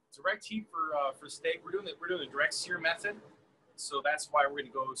 Direct heat for steak. We're doing the direct sear method. So that's why we're going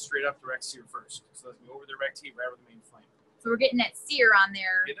to go straight up direct sear first. So let's go over the direct heat right over the main flame. So we're getting that sear on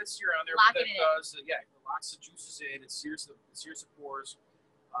there. Get that sear on there. Locking it it does, it locks the juices in. It sears the pores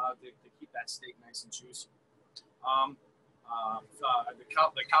to keep that steak nice and juicy.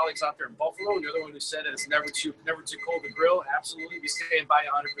 The colleagues out there in Buffalo, you're the one who said that it's never too cold to grill. Absolutely, we stand by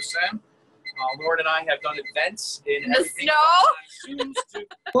 100%. Lauren and I have done events in the snow, to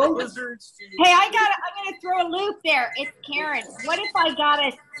blizzards. Hey, I'm gonna throw a loop there. It's Karen. What if I got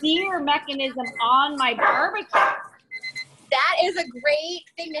a sear mechanism on my barbecue? That is a great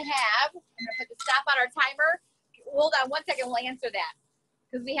thing to have. I'm gonna put the stop on our timer. Hold on one second, we'll answer that.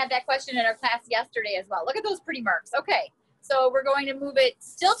 Because we had that question in our class yesterday as well. Look at those pretty marks. Okay, so we're going to move it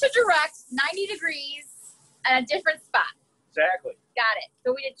still to direct, 90 degrees, at a different spot. Exactly. Got it.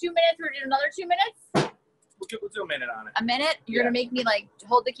 So we did 2 minutes. We're doing another 2 minutes? We'll do a minute on it. A minute? You're going to make me like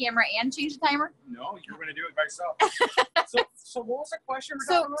hold the camera and change the timer? No, you're going to do it by yourself. so what was the question?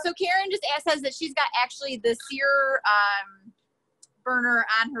 So Karen just says that she's got actually the sear burner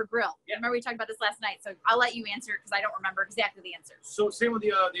on her grill. Yeah. Remember we talked about this last night, so I'll let you answer because I don't remember exactly the answer. So same with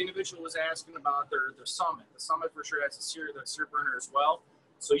the individual was asking about their Summit. The Summit for sure has the sear burner as well.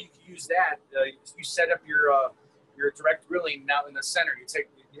 So you can use that. You set up your direct grilling now in the center. You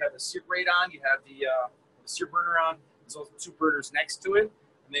have the sear grate on, you have the sear burner on. There's also 2 burners next to it,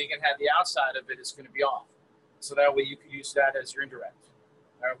 and then you can have the outside of it is going to be off. So that way you can use that as your indirect.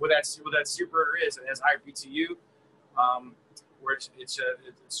 What that sear burner is, it has higher BTU, where it's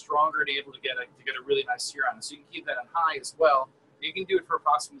stronger and able to get a really nice sear on it. So you can keep that on high as well. You can do it for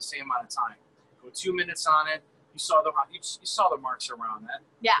approximately the same amount of time. Go 2 minutes on it. You saw the marks around that.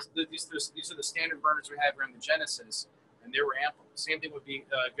 Yeah. These are the standard burners we have here in the Genesis, and they were ample. Same thing would be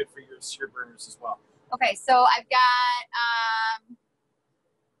good for your sear burners as well. Okay, so I've got,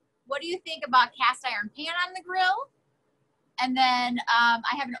 what do you think about cast iron pan on the grill? And then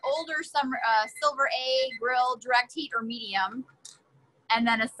I have an older Silver A grill, direct heat or medium. And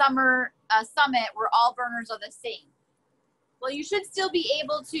then a Summit where all burners are the same. Well, you should still be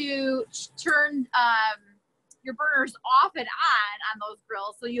able to turn your burners off and on those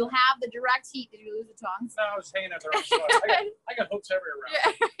grills, so you'll have the direct heat. Did you lose the tongs? No, I was hanging out there. I got hooks everywhere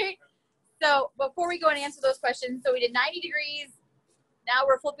around. Yeah, right. So before we go and answer those questions, so we did 90 degrees. Now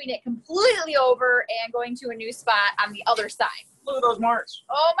we're flipping it completely over and going to a new spot on the other side. Look at those marks.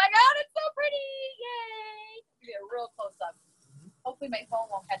 Oh my God, it's so pretty! Yay! Give you a real close up. Hopefully my phone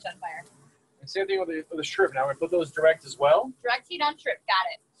won't catch on fire. And same thing with the strip. Now we put those direct as well. Direct heat on strip. Got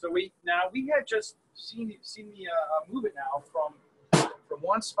it. So we had just seen me move it now from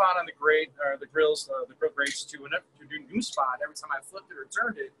one spot on the grate or the grill grates to a new spot every time I flipped it or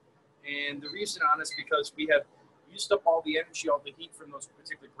turned it. And the reason on is because we have used up all the energy, all the heat from those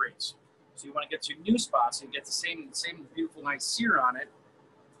particular grates. So you want to get to new spots and get the same beautiful nice sear on it.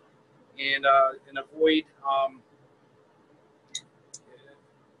 and avoid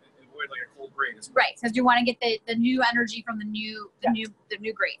like a cold grate as well. Right, because you want to get the new energy from the new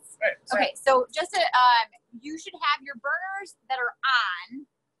grates. Right, exactly. Okay, so just to, you should have your burners that are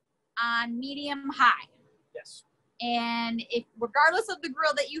on medium high. Yes. And if regardless of the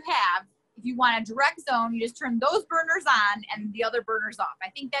grill that you have, if you want a direct zone, you just turn those burners on and the other burners off. I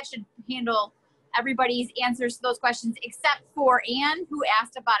think that should handle everybody's answers to those questions, except for Ann, who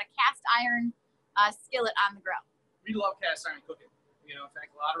asked about a cast iron skillet on the grill. We love cast iron cooking. You know, in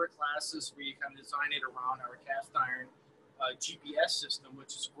fact, a lot of our classes, we kind of design it around our cast iron GPS system,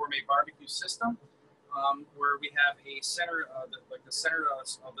 which is a gourmet barbecue system, where we have a center, the center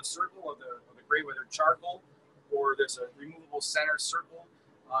of the circle of the grate, whether charcoal or there's a removable center circle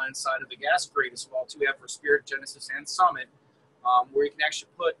inside of the gas grate as well, too. We have for Spirit, Genesis, and Summit, where you can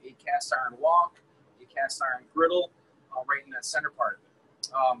actually put a cast iron wok, a cast iron griddle, right in that center part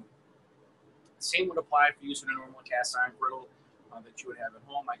of it. Same would apply if you're using a normal cast iron griddle that you would have at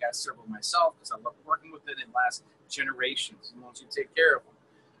home. I got several myself because I love working with it and last generations, and once you take care of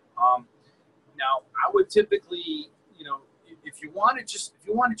them. Now, I would typically, you know, if you want to just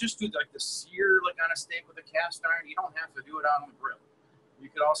do like the sear, like on a steak with a cast iron, you don't have to do it on the grill. You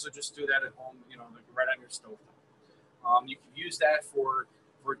could also just do that at home, you know, like right on your stove. You can use that for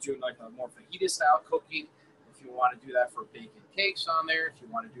doing like a more fajita style cooking. If you want to do that for baking cakes on there, if you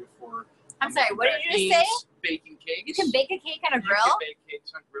want to do it for I'm sorry, what did you just say? Baking cakes. You can bake a cake on a grill? You can bake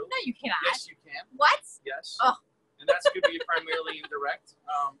cakes on grill. No, you cannot. Yes, you can. What? Yes. Oh. And that's going to be primarily indirect.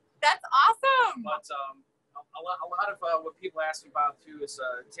 That's awesome. But a lot of what people ask me about too is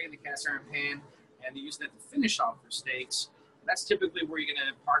taking the cast iron pan and using it to finish off their steaks. And that's typically where you're going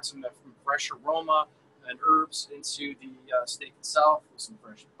to impart some fresh aroma and herbs into the steak itself with some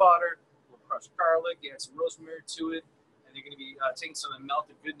fresh butter, a little crushed garlic, add some rosemary to it. And you're going to be taking some of the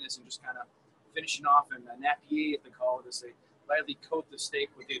melted goodness and just kind of finishing off in napier, if they call it, as they lightly coat the steak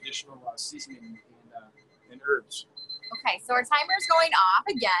with the additional seasoning and herbs. Okay, so our timer is going off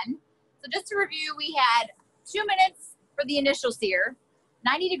again. So just to review, we had 2 minutes for the initial sear,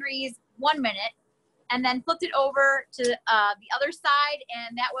 90 degrees, 1 minute, and then flipped it over to the other side,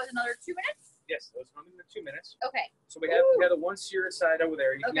 and that was another 2 minutes? Yes, that was running the 2 minutes. Okay. So we have the one sear side over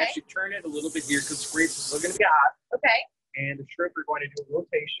there. You can actually turn it a little bit here because the grates are still going to be hot. Okay. And the shrimp are going to do a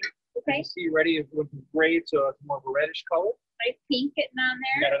rotation. Okay. You see ready with the gray to more of a reddish color. Nice pink getting on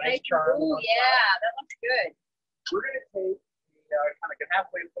there. Got a nice charm. Oh, yeah, that looks good. We're going to take kind of a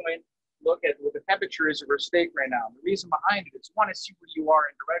halfway point look at what the temperature is of our steak right now. The reason behind it is you want to see where you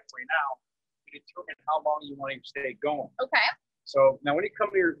are indirectly now to determine how long you want your steak going. Okay. So now when you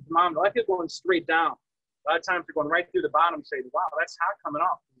come to your thermometer, a lot of people going straight down. A lot of times they're going right through the bottom and say, wow, that's hot coming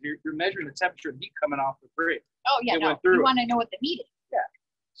off. You're measuring the temperature of heat coming off the grate. Oh, yeah, no. You want to know what the heat is. Yeah.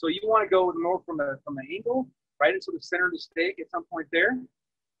 So you want to go more from an angle right into the center of the steak at some point there.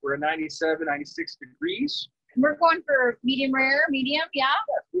 We're at 97, 96 degrees. And we're going for medium rare, medium, yeah?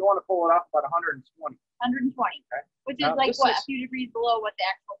 Yes, we want to pull it off about 120. 120, okay. Which is like what, a few degrees below what the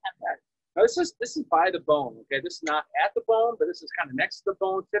actual temperature is. Now this is by the bone, okay? This is not at the bone, but this is kind of next to the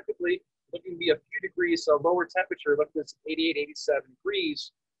bone. Typically, looking to be a few degrees, so lower temperature, look at this 88, 87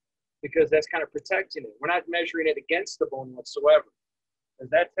 degrees, because that's kind of protecting it. We're not measuring it against the bone whatsoever,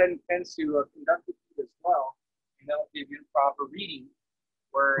 because that tends to conduct the heat as well, and that'll give you the proper reading,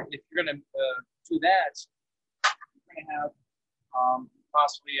 where if you're going to do that, you're going to have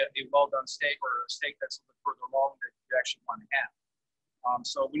possibly a well-done steak or a steak that's a little further along that you actually want to have.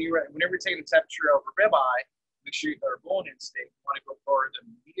 So whenever you're taking the temperature of a ribeye, make sure you got a bone-in steak. You want to go for the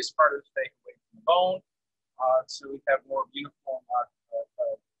meatiest part of the steak away from the bone, so we have more uniform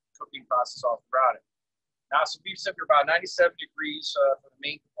cooking process all throughout it. Now, so we've set for about 97 degrees for the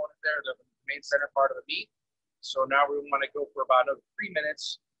main component there, the main center part of the meat. So now we want to go for about another 3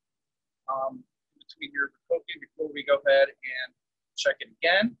 minutes between your cooking before we go ahead and check it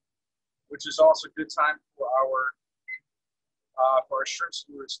again, which is also a good time for our shrimp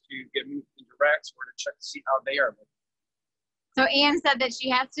skewers to get moved indirect or to check to see how they are moving. So Anne said that she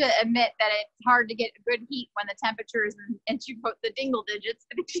has to admit that it's hard to get good heat when the temperature is, and she put the dingle digits.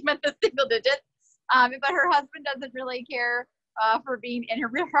 I think she meant the single digits. But her husband doesn't really care for being, and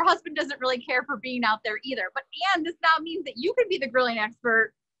her husband doesn't really care for being out there either. But Anne, this now means that you can be the grilling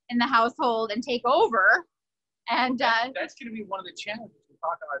expert in the household and take over. And that's going to be one of the challenges. We're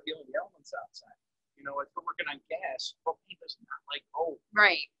talking about dealing with the elements outside. You know, if we're working on gas, propane does not like cold.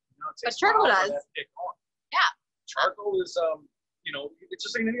 Right. You know, but charcoal does. Yeah. Charcoal is, you know, it's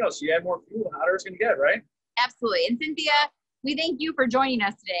just like anything else. You add more fuel, the hotter it's going to get, right? Absolutely. And Cynthia, we thank you for joining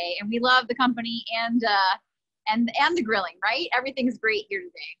us today, and we love the company and the grilling, right? Everything's great here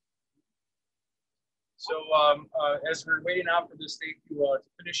today. So as we're waiting out for the steak to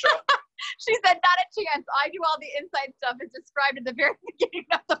finish up, She said, not a chance. I do all the inside stuff as described at the very beginning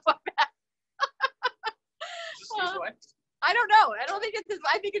of the webcast. just this way. I don't know. I don't think it's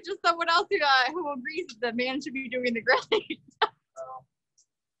I think it's just someone else who agrees that the man should be doing the grilling.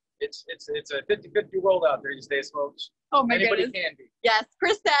 It's a 50-50 world out there these days, folks. Oh my Anybody goodness. can be. Yes,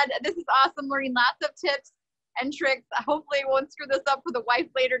 Chris said, this is awesome, learning lots of tips and tricks. Hopefully won't screw this up for the wife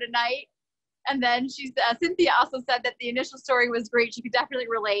later tonight. And then Cynthia also said that the initial story was great. She could definitely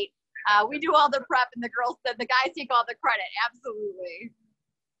relate. We do all the prep, and the girls said the guys take all the credit. Absolutely.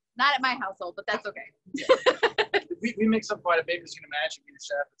 Not at my household, but that's okay. Yeah. we mix up quite a bit, as you can imagine, being a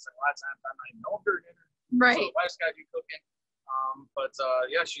chef. It's like a lot of times I'm not even know for dinner. Right. So the wife's got to do cooking. But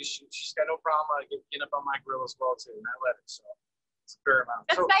yeah, she's got no problem getting up on my grill as well too, and I let it. So it's a fair amount.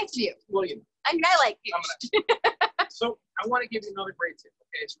 That's nice of you. Well, you know. I mean, I like you. So I want to give you another great tip.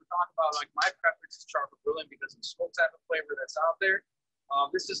 Okay, so we're talking about like my preference is charcoal grilling because of the smoke type of flavor that's out there.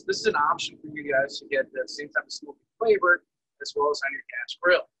 This is an option for you guys to get the same type of smoky flavor as well as on your gas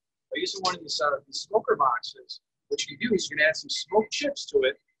grill. By using one of these smoker boxes, what you do is you can add some smoked chips to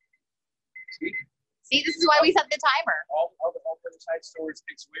it. See, this is why we set the timer. All the side storage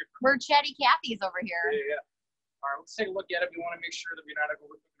takes away from. We're chatty Cathy's over here. Yeah. All right, let's take a look at it. We want to make sure that we're not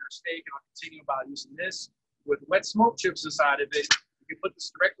overcooking our steak, and I'll continue about using this with wet smoke chips inside of it. You can put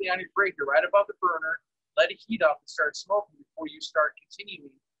this directly on your breaker right above the burner, let it heat up and start smoking before you start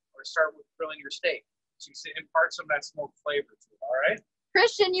continuing or start with grilling your steak. So you can impart some of that smoke flavor to it, all right?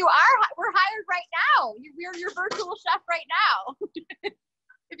 Christian, we're hired right now. We're your virtual chef right now.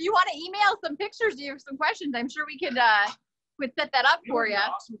 If you want to email some pictures, you have some questions, I'm sure we could set that up for you.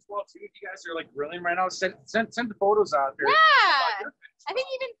 Awesome as well too. If you guys are like grilling right now, send the photos out there. Yeah. I think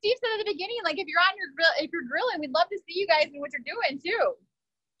even Steve said at the beginning, like if you're grilling, we'd love to see you guys and what you're doing too.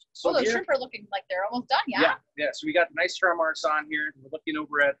 So those shrimp are looking like they're almost done, yeah? Yeah. So we got nice trim marks on here. We're looking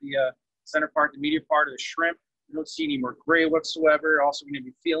over at the center part, the media part of the shrimp. You don't see any more gray whatsoever. Also, we're going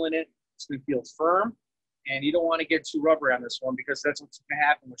to be feeling it. It's going to feel firm. And you don't want to get too rubbery on this one because that's what's going to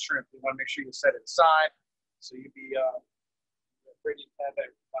happen with shrimp. You want to make sure you set it aside so you'd be ready to have that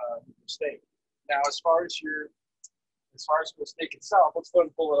with your steak. Now, as far as the steak itself, let's go ahead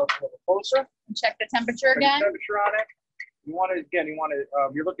and pull it up a little closer. And check the temperature again. Temperature on it.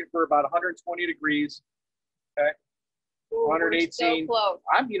 You're looking for about 120 degrees. Okay. Ooh, 118. So close.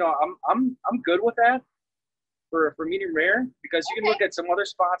 I'm good with that for medium rare because you can look at some other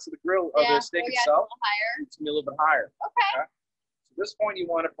spots of the grill of the steak itself. It's gonna be a little bit higher. Okay. So at this point, you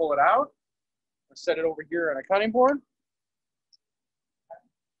want to pull it out and set it over here on a cutting board.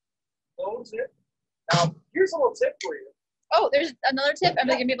 Close it. Now, here's a little tip for you. Oh, there's another tip. I'm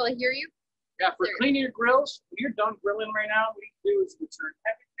not gonna be able to hear you. Yeah, for cleaning your grills, when you're done grilling right now, what you do is you turn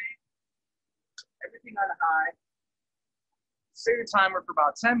everything on high. Set your timer for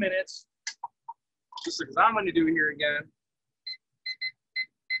about 10 minutes. Just because I'm going to do here again.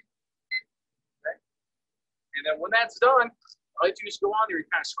 Okay. And then when that's done, all you do is go on there, you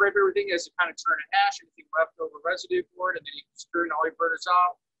kind of scrape everything as you kind of turn it ash, anything left over residue for it, and then you can turn all your burners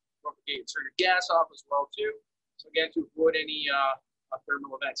off. Don't forget to turn your gas off as well too. So again, to avoid any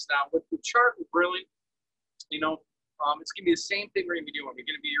thermal events. Now with the charcoal grilling, it's going to be the same thing we're going to be doing. We're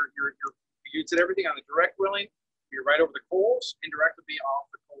going to be you did everything on the direct grilling. You're right over the coals, indirectly be off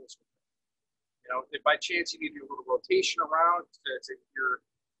the coals. If by chance you need to do a little rotation around, you're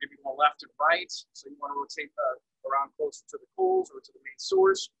maybe going left and right, so you want to rotate around closer to the coals or to the main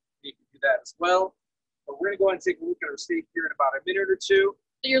source, you can do that as well. But we're going to go ahead and take a look at our steak here in about a minute or two.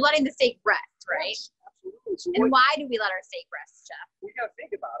 So you're letting the steak rest, right? Yes, absolutely. So and why do we let our steak rest, Chef? We got to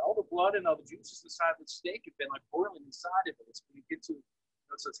think about it. All the blood and all the juices inside the steak have been like boiling inside of it. It's when you get to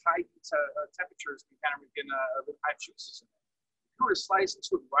such high temperatures, you kind of get high juices in it. If you were to slice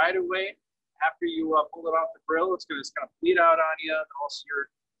into it right away, after you pull it off the grill, it's going to kind of bleed out on you. And also, your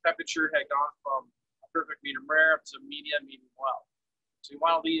temperature had gone from a perfect medium rare up to medium well. So you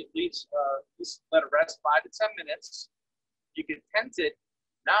want to at least let it rest 5 to 10 minutes. You can tent it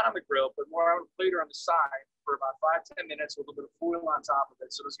not on the grill, but more on a plate or on the side for about 5 to 10 minutes with a little bit of foil on top of it,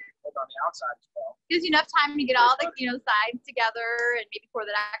 so it's going to be cold on the outside as well. Gives you enough time to get all the sides together and maybe pour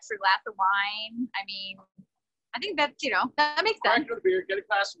that extra glass of wine. I mean, I think that that makes sense. Crack a beer, get a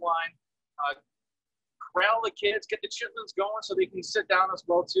glass of wine. Corral the kids, get the chitlins going so they can sit down as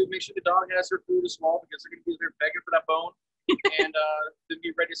well too. Make sure the dog has their food as well because they're going to be there begging for that bone, and then be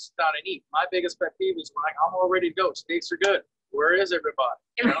ready to sit down and eat. My biggest pet peeve is when I'm all ready to go. Steaks are good. Where is everybody?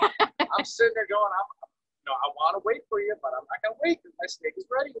 I'm sitting there going, I want to wait for you, but I'm not going to wait because my steak is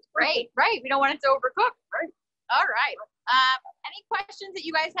ready. It's right. We don't want it to overcook. Right. All right. any questions that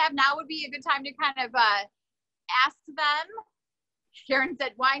you guys have, now would be a good time to kind of ask them. Karen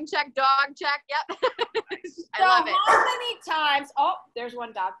said, wine check, dog check. Yep. I love it. How many times, oh, there's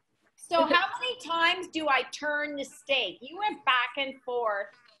one dog. So how many times do I turn the steak? You went back and forth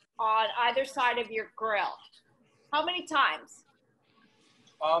on either side of your grill. How many times?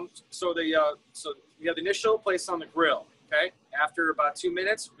 So we have the initial place on the grill, okay? After about 2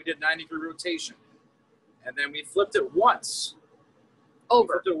 minutes, we did 90-degree rotation. And then we flipped it once. Over. We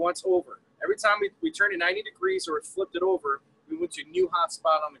flipped it once over. Every time we turned it 90 degrees or flipped it over, we went to a new hot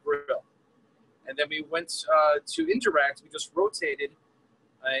spot on the grill. And then we went to indirect. We just rotated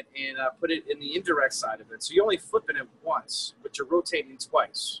and put it in the indirect side of it. So you're only flipping it once, but you're rotating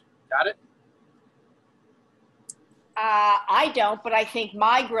twice. Got it? I don't, but I think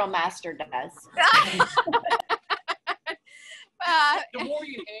my grill master does. The more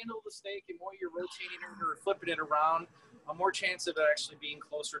you handle the steak, the more you're rotating it or flipping it around, a more chance of it actually being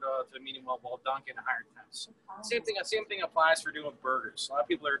closer to medium well done and higher temps. Same thing applies for doing burgers. A lot of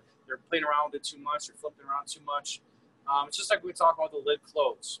people they're playing around with it too much or flipping around too much. It's just like we talk about the lid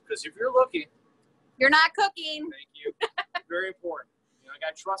close. Because if you're looking, you're not cooking. Thank you. Very important. You know, I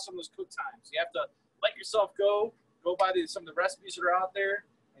got to trust some of those cook times. You have to let yourself go by some of the recipes that are out there,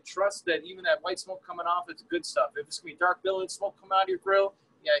 and trust that even that white smoke coming off is good stuff. If it's going to be dark billowy smoke coming out of your grill,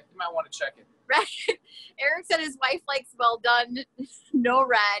 yeah, you might want to check it. Right. Eric said his wife likes well done, no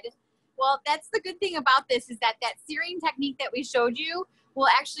red. Well, that's the good thing about this is that searing technique that we showed you will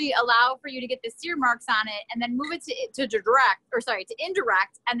actually allow for you to get the sear marks on it and then move it to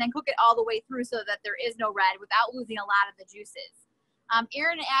indirect and then cook it all the way through so that there is no red without losing a lot of the juices.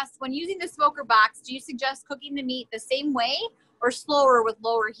 Aaron asked, when using the smoker box, do you suggest cooking the meat the same way or slower with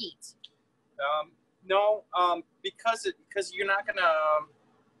lower heat? No, because you're not gonna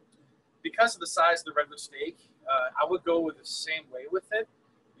because of the size of the regular steak. I would go with the same way with it.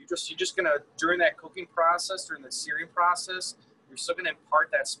 You're just gonna during that cooking process, during the searing process, you're still gonna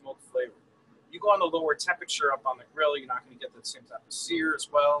impart that smoke flavor. You go on the lower temperature up on the grill, you're not gonna get the same type of sear as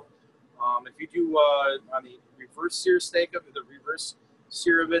well. If you do on the reverse sear steak of the reverse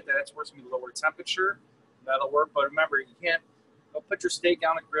sear of it, that's where it's gonna be lower temperature. That'll work, but remember, you can't put your steak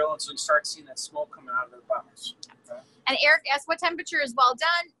on the grill until you start seeing that smoke coming out of the box. Okay? And Eric asked, what temperature is well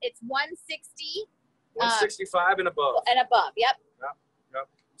done? It's 160. 165 and above. And above, yep. Yep.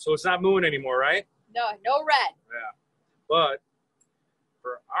 So it's not mooing anymore, right? No red. Yeah. But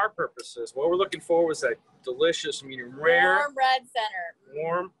for our purposes, what we're looking for was that delicious medium rare. Warm red center.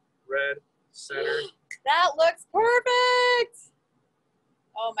 Warm red center. That looks perfect.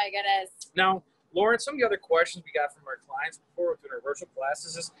 Oh my goodness. Now, Lauren, some of the other questions we got from our clients before doing our virtual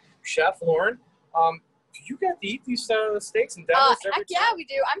classes is, Chef Lauren, do you get to eat these steaks and demos every time? Yeah, we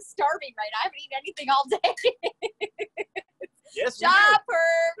do. I'm starving right now. I haven't eaten anything all day. Yes, job,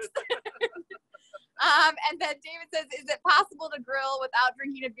 Perps. And then David says, is it possible to grill without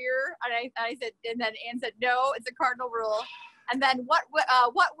drinking a beer? And I said, and then Ann said, no, it's a cardinal rule. And then what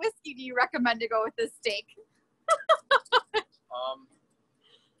whiskey do you recommend to go with this steak?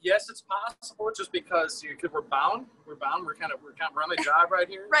 Yes, it's possible. Just because we're bound. We're on the job right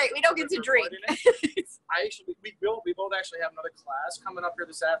here. Right. We don't get to drink. We both actually have another class coming up here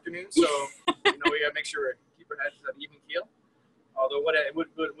this afternoon, so we gotta make sure we keep our heads at even keel. Although it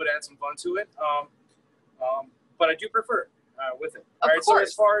would add some fun to it. But I do prefer with it. All right. So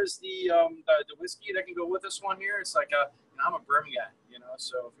as far as the whiskey that can go with this one here, it's like I'm a bourbon guy,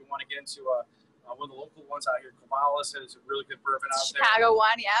 So if you want to get into one of the local ones out here, Caballas has a really good bourbon out there. Chicago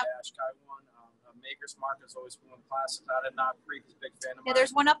one, yeah. Yeah, Chicago one. Maker's Mark is always one of the classes out of Knott Creek. Is a big fan of mine. Yeah,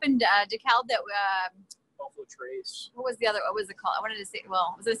 there's one up in DeKalb that. Buffalo Trace. What was the other? What was it called? I was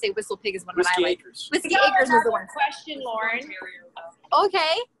going to say Whistle Pig is one Whiskey of my Acres. Whiskey Acres was the one. Question, Lauren.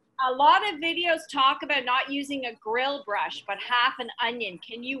 Okay. A lot of videos talk about not using a grill brush, but half an onion.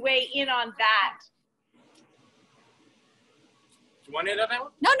 Can you weigh in on that? Do you want to hit on that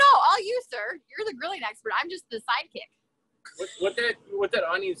one? No, all you, sir. You're the grilling expert. I'm just the sidekick. What that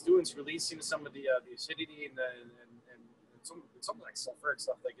onion's doing is releasing some of the acidity and something like sulfuric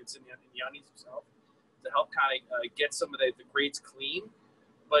stuff like it's in the onions themselves to help kind of get some of the grates clean.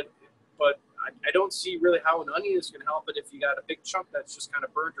 But I don't see really how an onion is going to help it if you got a big chunk that's just kind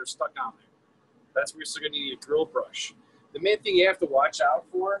of burnt or stuck on there. That's where you're still going to need a grill brush. The main thing you have to watch out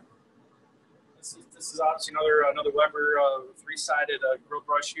for. This is obviously another Weber 3-sided grill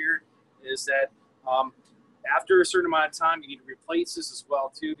brush here. Is that after a certain amount of time, you need to replace this as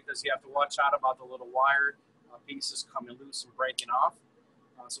well too, because you have to watch out about the little wire pieces coming loose and breaking off.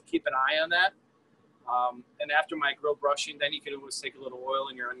 So keep an eye on that. And after my grill brushing, then you can always take a little oil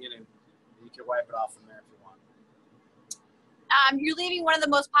in your onion and you can wipe it off from there if you want. you're leaving one of the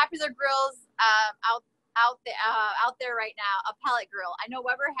most popular grills out there right now, a pellet grill. I know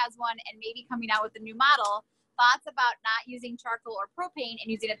Weber has one and maybe coming out with a new model. Thoughts about not using charcoal or propane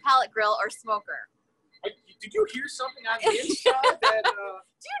and using a pellet grill or smoker? Did you hear something on the inside that?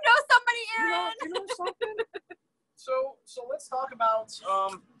 Do you know somebody, Aaron? You know something? So let's talk about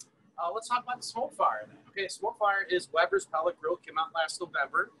the Smoke Fire then. Okay, Smoke Fire is Weber's pellet grill. Came out last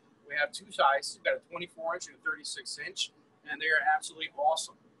November. We have two sizes. We've got a 24-inch and a 36-inch, and they are absolutely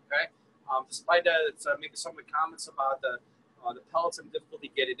awesome. Okay, despite that, maybe some of the comments about the pellets and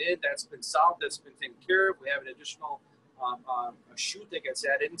difficulty getting in, that's been solved. That's been taken care of. We have an additional a chute that gets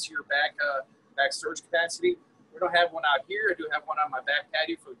added into your back storage capacity. We don't have one out here. I do have one on my back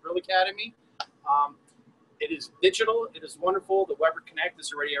patio for the Grill Academy. It is digital. It is wonderful. The Weber Connect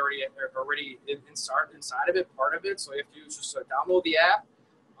is already inside of it, part of it. So you have to just download the app,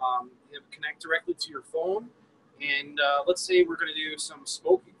 connect directly to your phone, and let's say we're going to do some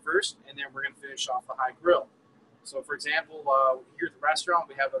smoking first, and then we're going to finish off the high grill. So, for example, here at the restaurant,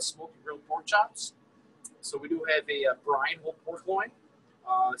 we have a smoky grilled pork chops. So we do have a brine whole pork loin,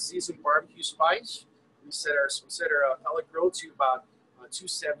 seasoned barbecue spice. We set our pellet grill to about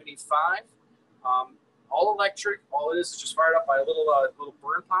 275. All electric. All it is just fired up by a little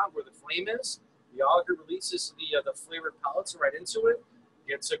burn pot where the flame is. The auger releases the flavored pellets right into it,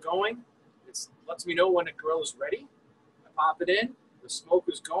 gets it going. It lets me know when the grill is ready. I pop it in. The smoke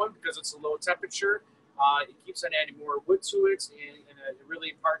is going because it's a low temperature. It keeps on adding more wood to it, and it really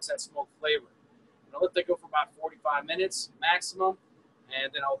imparts that smoke flavor. And I'll let that go for about 45 minutes maximum,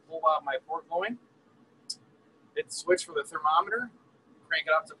 and then I'll pull out my pork loin. Hit the switch for the thermometer, crank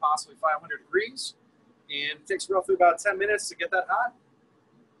it up to possibly 500 degrees, and it takes roughly about 10 minutes to get that hot.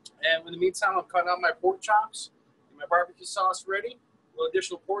 And in the meantime, I'm cutting out my pork chops, get my barbecue sauce ready, a little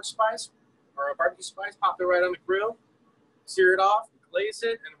additional pork spice, or a barbecue spice, pop it right on the grill, sear it off, glaze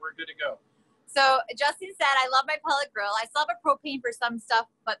it, and we're good to go. So Justin said, I love my pellet grill. I still have a propane for some stuff,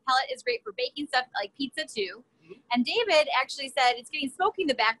 but pellet is great for baking stuff like pizza too. And David actually said it's getting smoky in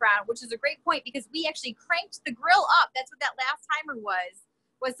the background, which is a great point because we actually cranked the grill up. That's what that last timer was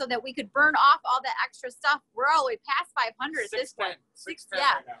so that we could burn off all that extra stuff. We're all the way past 500 at this point. 610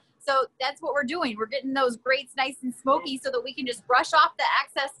 yeah. right now. So that's what we're doing. We're getting those grates nice and smoky so that we can just brush off the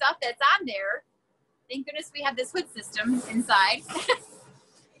excess stuff that's on there. Thank goodness we have this hood system inside.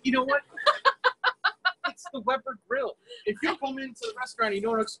 You know what? It's the Weber grill. If you come into the restaurant, you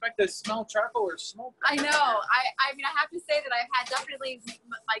don't expect to smell charcoal or smoke. I know. I mean, I have to say that I've had definitely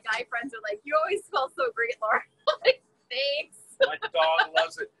my guy friends are like, you always smell so great, Laura. Like, thanks. My dog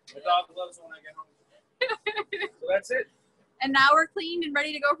loves it. My dog loves it when I get home. So that's it. And now we're cleaned and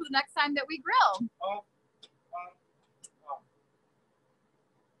ready to go for the next time that we grill.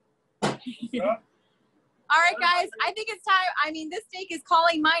 Yeah. All right, guys, I think it's time. I mean, this steak is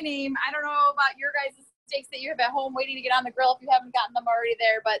calling my name. I don't know about your guys' steaks that you have at home waiting to get on the grill if you haven't gotten them already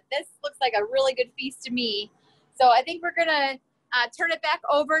there, but this looks like a really good feast to me. So I think we're going to turn it back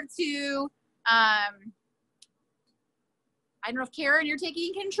over to, I don't know if Karen, you're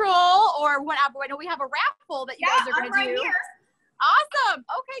taking control or whatever. I know we have a raffle that you guys are going to do. Here. Awesome.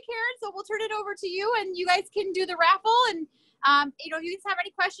 Okay, Karen. So we'll turn it over to you and you guys can do the raffle. And, you know, if you guys have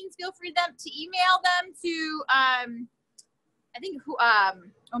any questions, feel free to email them to, I think who,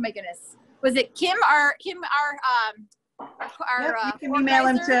 oh my goodness. Was it Kim, Yep, you can email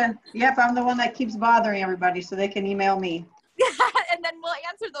him to, yep, I'm the one that keeps bothering everybody, so they can email me. and then we'll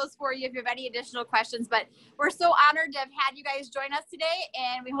answer those for you if you have any additional questions. But we're so honored to have had you guys join us today,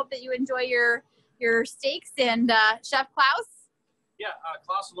 and we hope that you enjoy your steaks. And Chef Klaus? Yeah,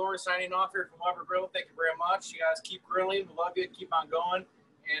 Klaus and Lauren signing off here from Weber Grill. Thank you very much. You guys keep grilling. We love you. Keep on going.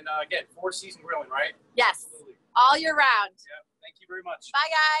 And again, 4-season grilling, right? Yes. Absolutely. All year round. Yeah. Thank you very much. Bye,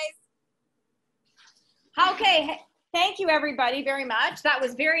 guys. Okay, thank you everybody very much. That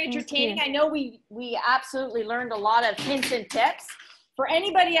was very entertaining. I know we absolutely learned a lot of hints and tips. For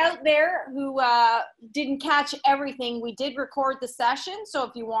anybody out there who didn't catch everything, we did record the session. So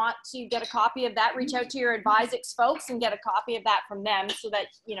if you want to get a copy of that, reach out to your Advizex folks and get a copy of that from them so that,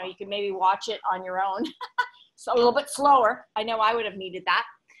 you know, you can maybe watch it on your own. It's a little bit slower. I know I would have needed that.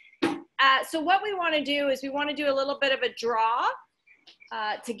 So what we want to do is we want to do a little bit of a draw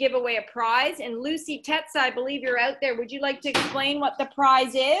to give away a prize. And Lucy Tetz, I believe you're out there. Would you like to explain what the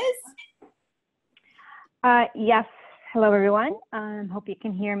prize is? Yes. Hello, everyone. Hope you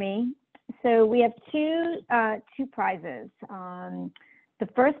can hear me. So we have two prizes. The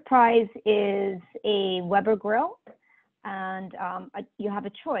first prize is a Weber grill, and you have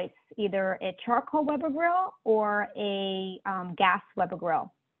a choice, either a charcoal Weber grill or a gas Weber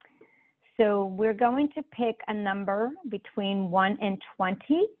grill. So we're going to pick a number between 1 and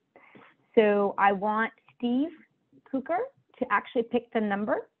 20. So I want Steve Cooker to actually pick the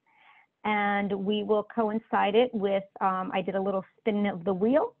number, and we will coincide it with, I did a little spin of the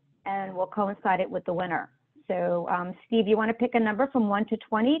wheel, and we'll coincide it with the winner. So Steve, you want to pick a number from 1 to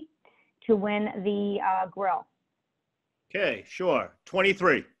 20 to win the grill? Okay, sure.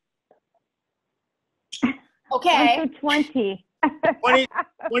 23. Okay. 1 to 20. 20,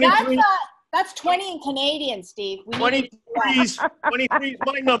 23. That's 20 in Canadian, Steve. 23 is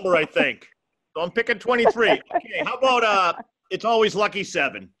my number, I think. So I'm picking 23. Okay, how about it's always lucky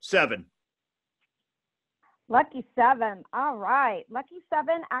 7. 7. Lucky 7. All right. Lucky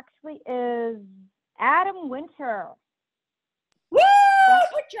 7 actually is Adam Winter. Woo!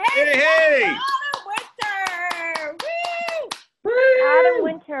 Put your hands Hey! up for Adam Winter! Woo! Adam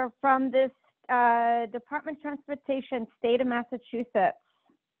Winter from this Department of Transportation, State of Massachusetts.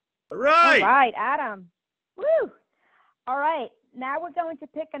 All right. All right, Adam. Woo! All right. Now we're going to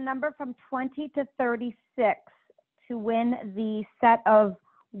pick a number from 20 to 36 to win the set of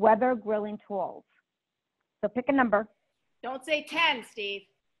Weber grilling tools. So pick a number. Don't say 10, Steve.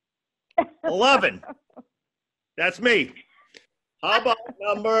 11. That's me. How about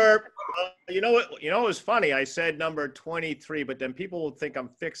number, you know what, it was funny. I said number 23, but then people will think I'm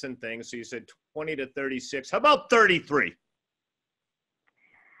fixing things. So you said 20 to 36. How about 33?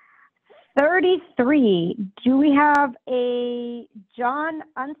 33. Do we have a John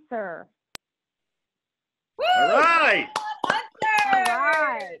Unser? Woo! All right. All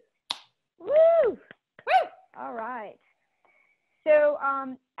right. Woo! Woo! All right. So,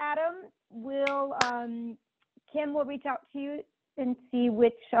 Adam will, Kim will reach out to you and see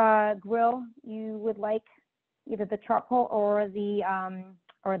which grill you would like, either the charcoal or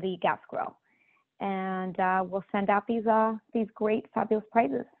the gas grill, and we'll send out these great, fabulous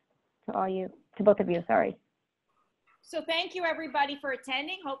prizes to both of you. Sorry. So thank you everybody for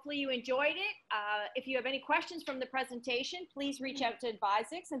attending. Hopefully you enjoyed it. If you have any questions from the presentation, please reach out to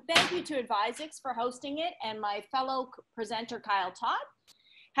Advizex. And thank you to Advizex for hosting it and my fellow presenter, Kyle Todd.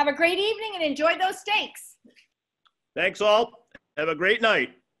 Have a great evening and enjoy those steaks. Thanks all. Have a great night.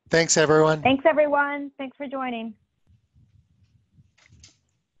 Thanks, everyone. Thanks, everyone. Thanks for joining.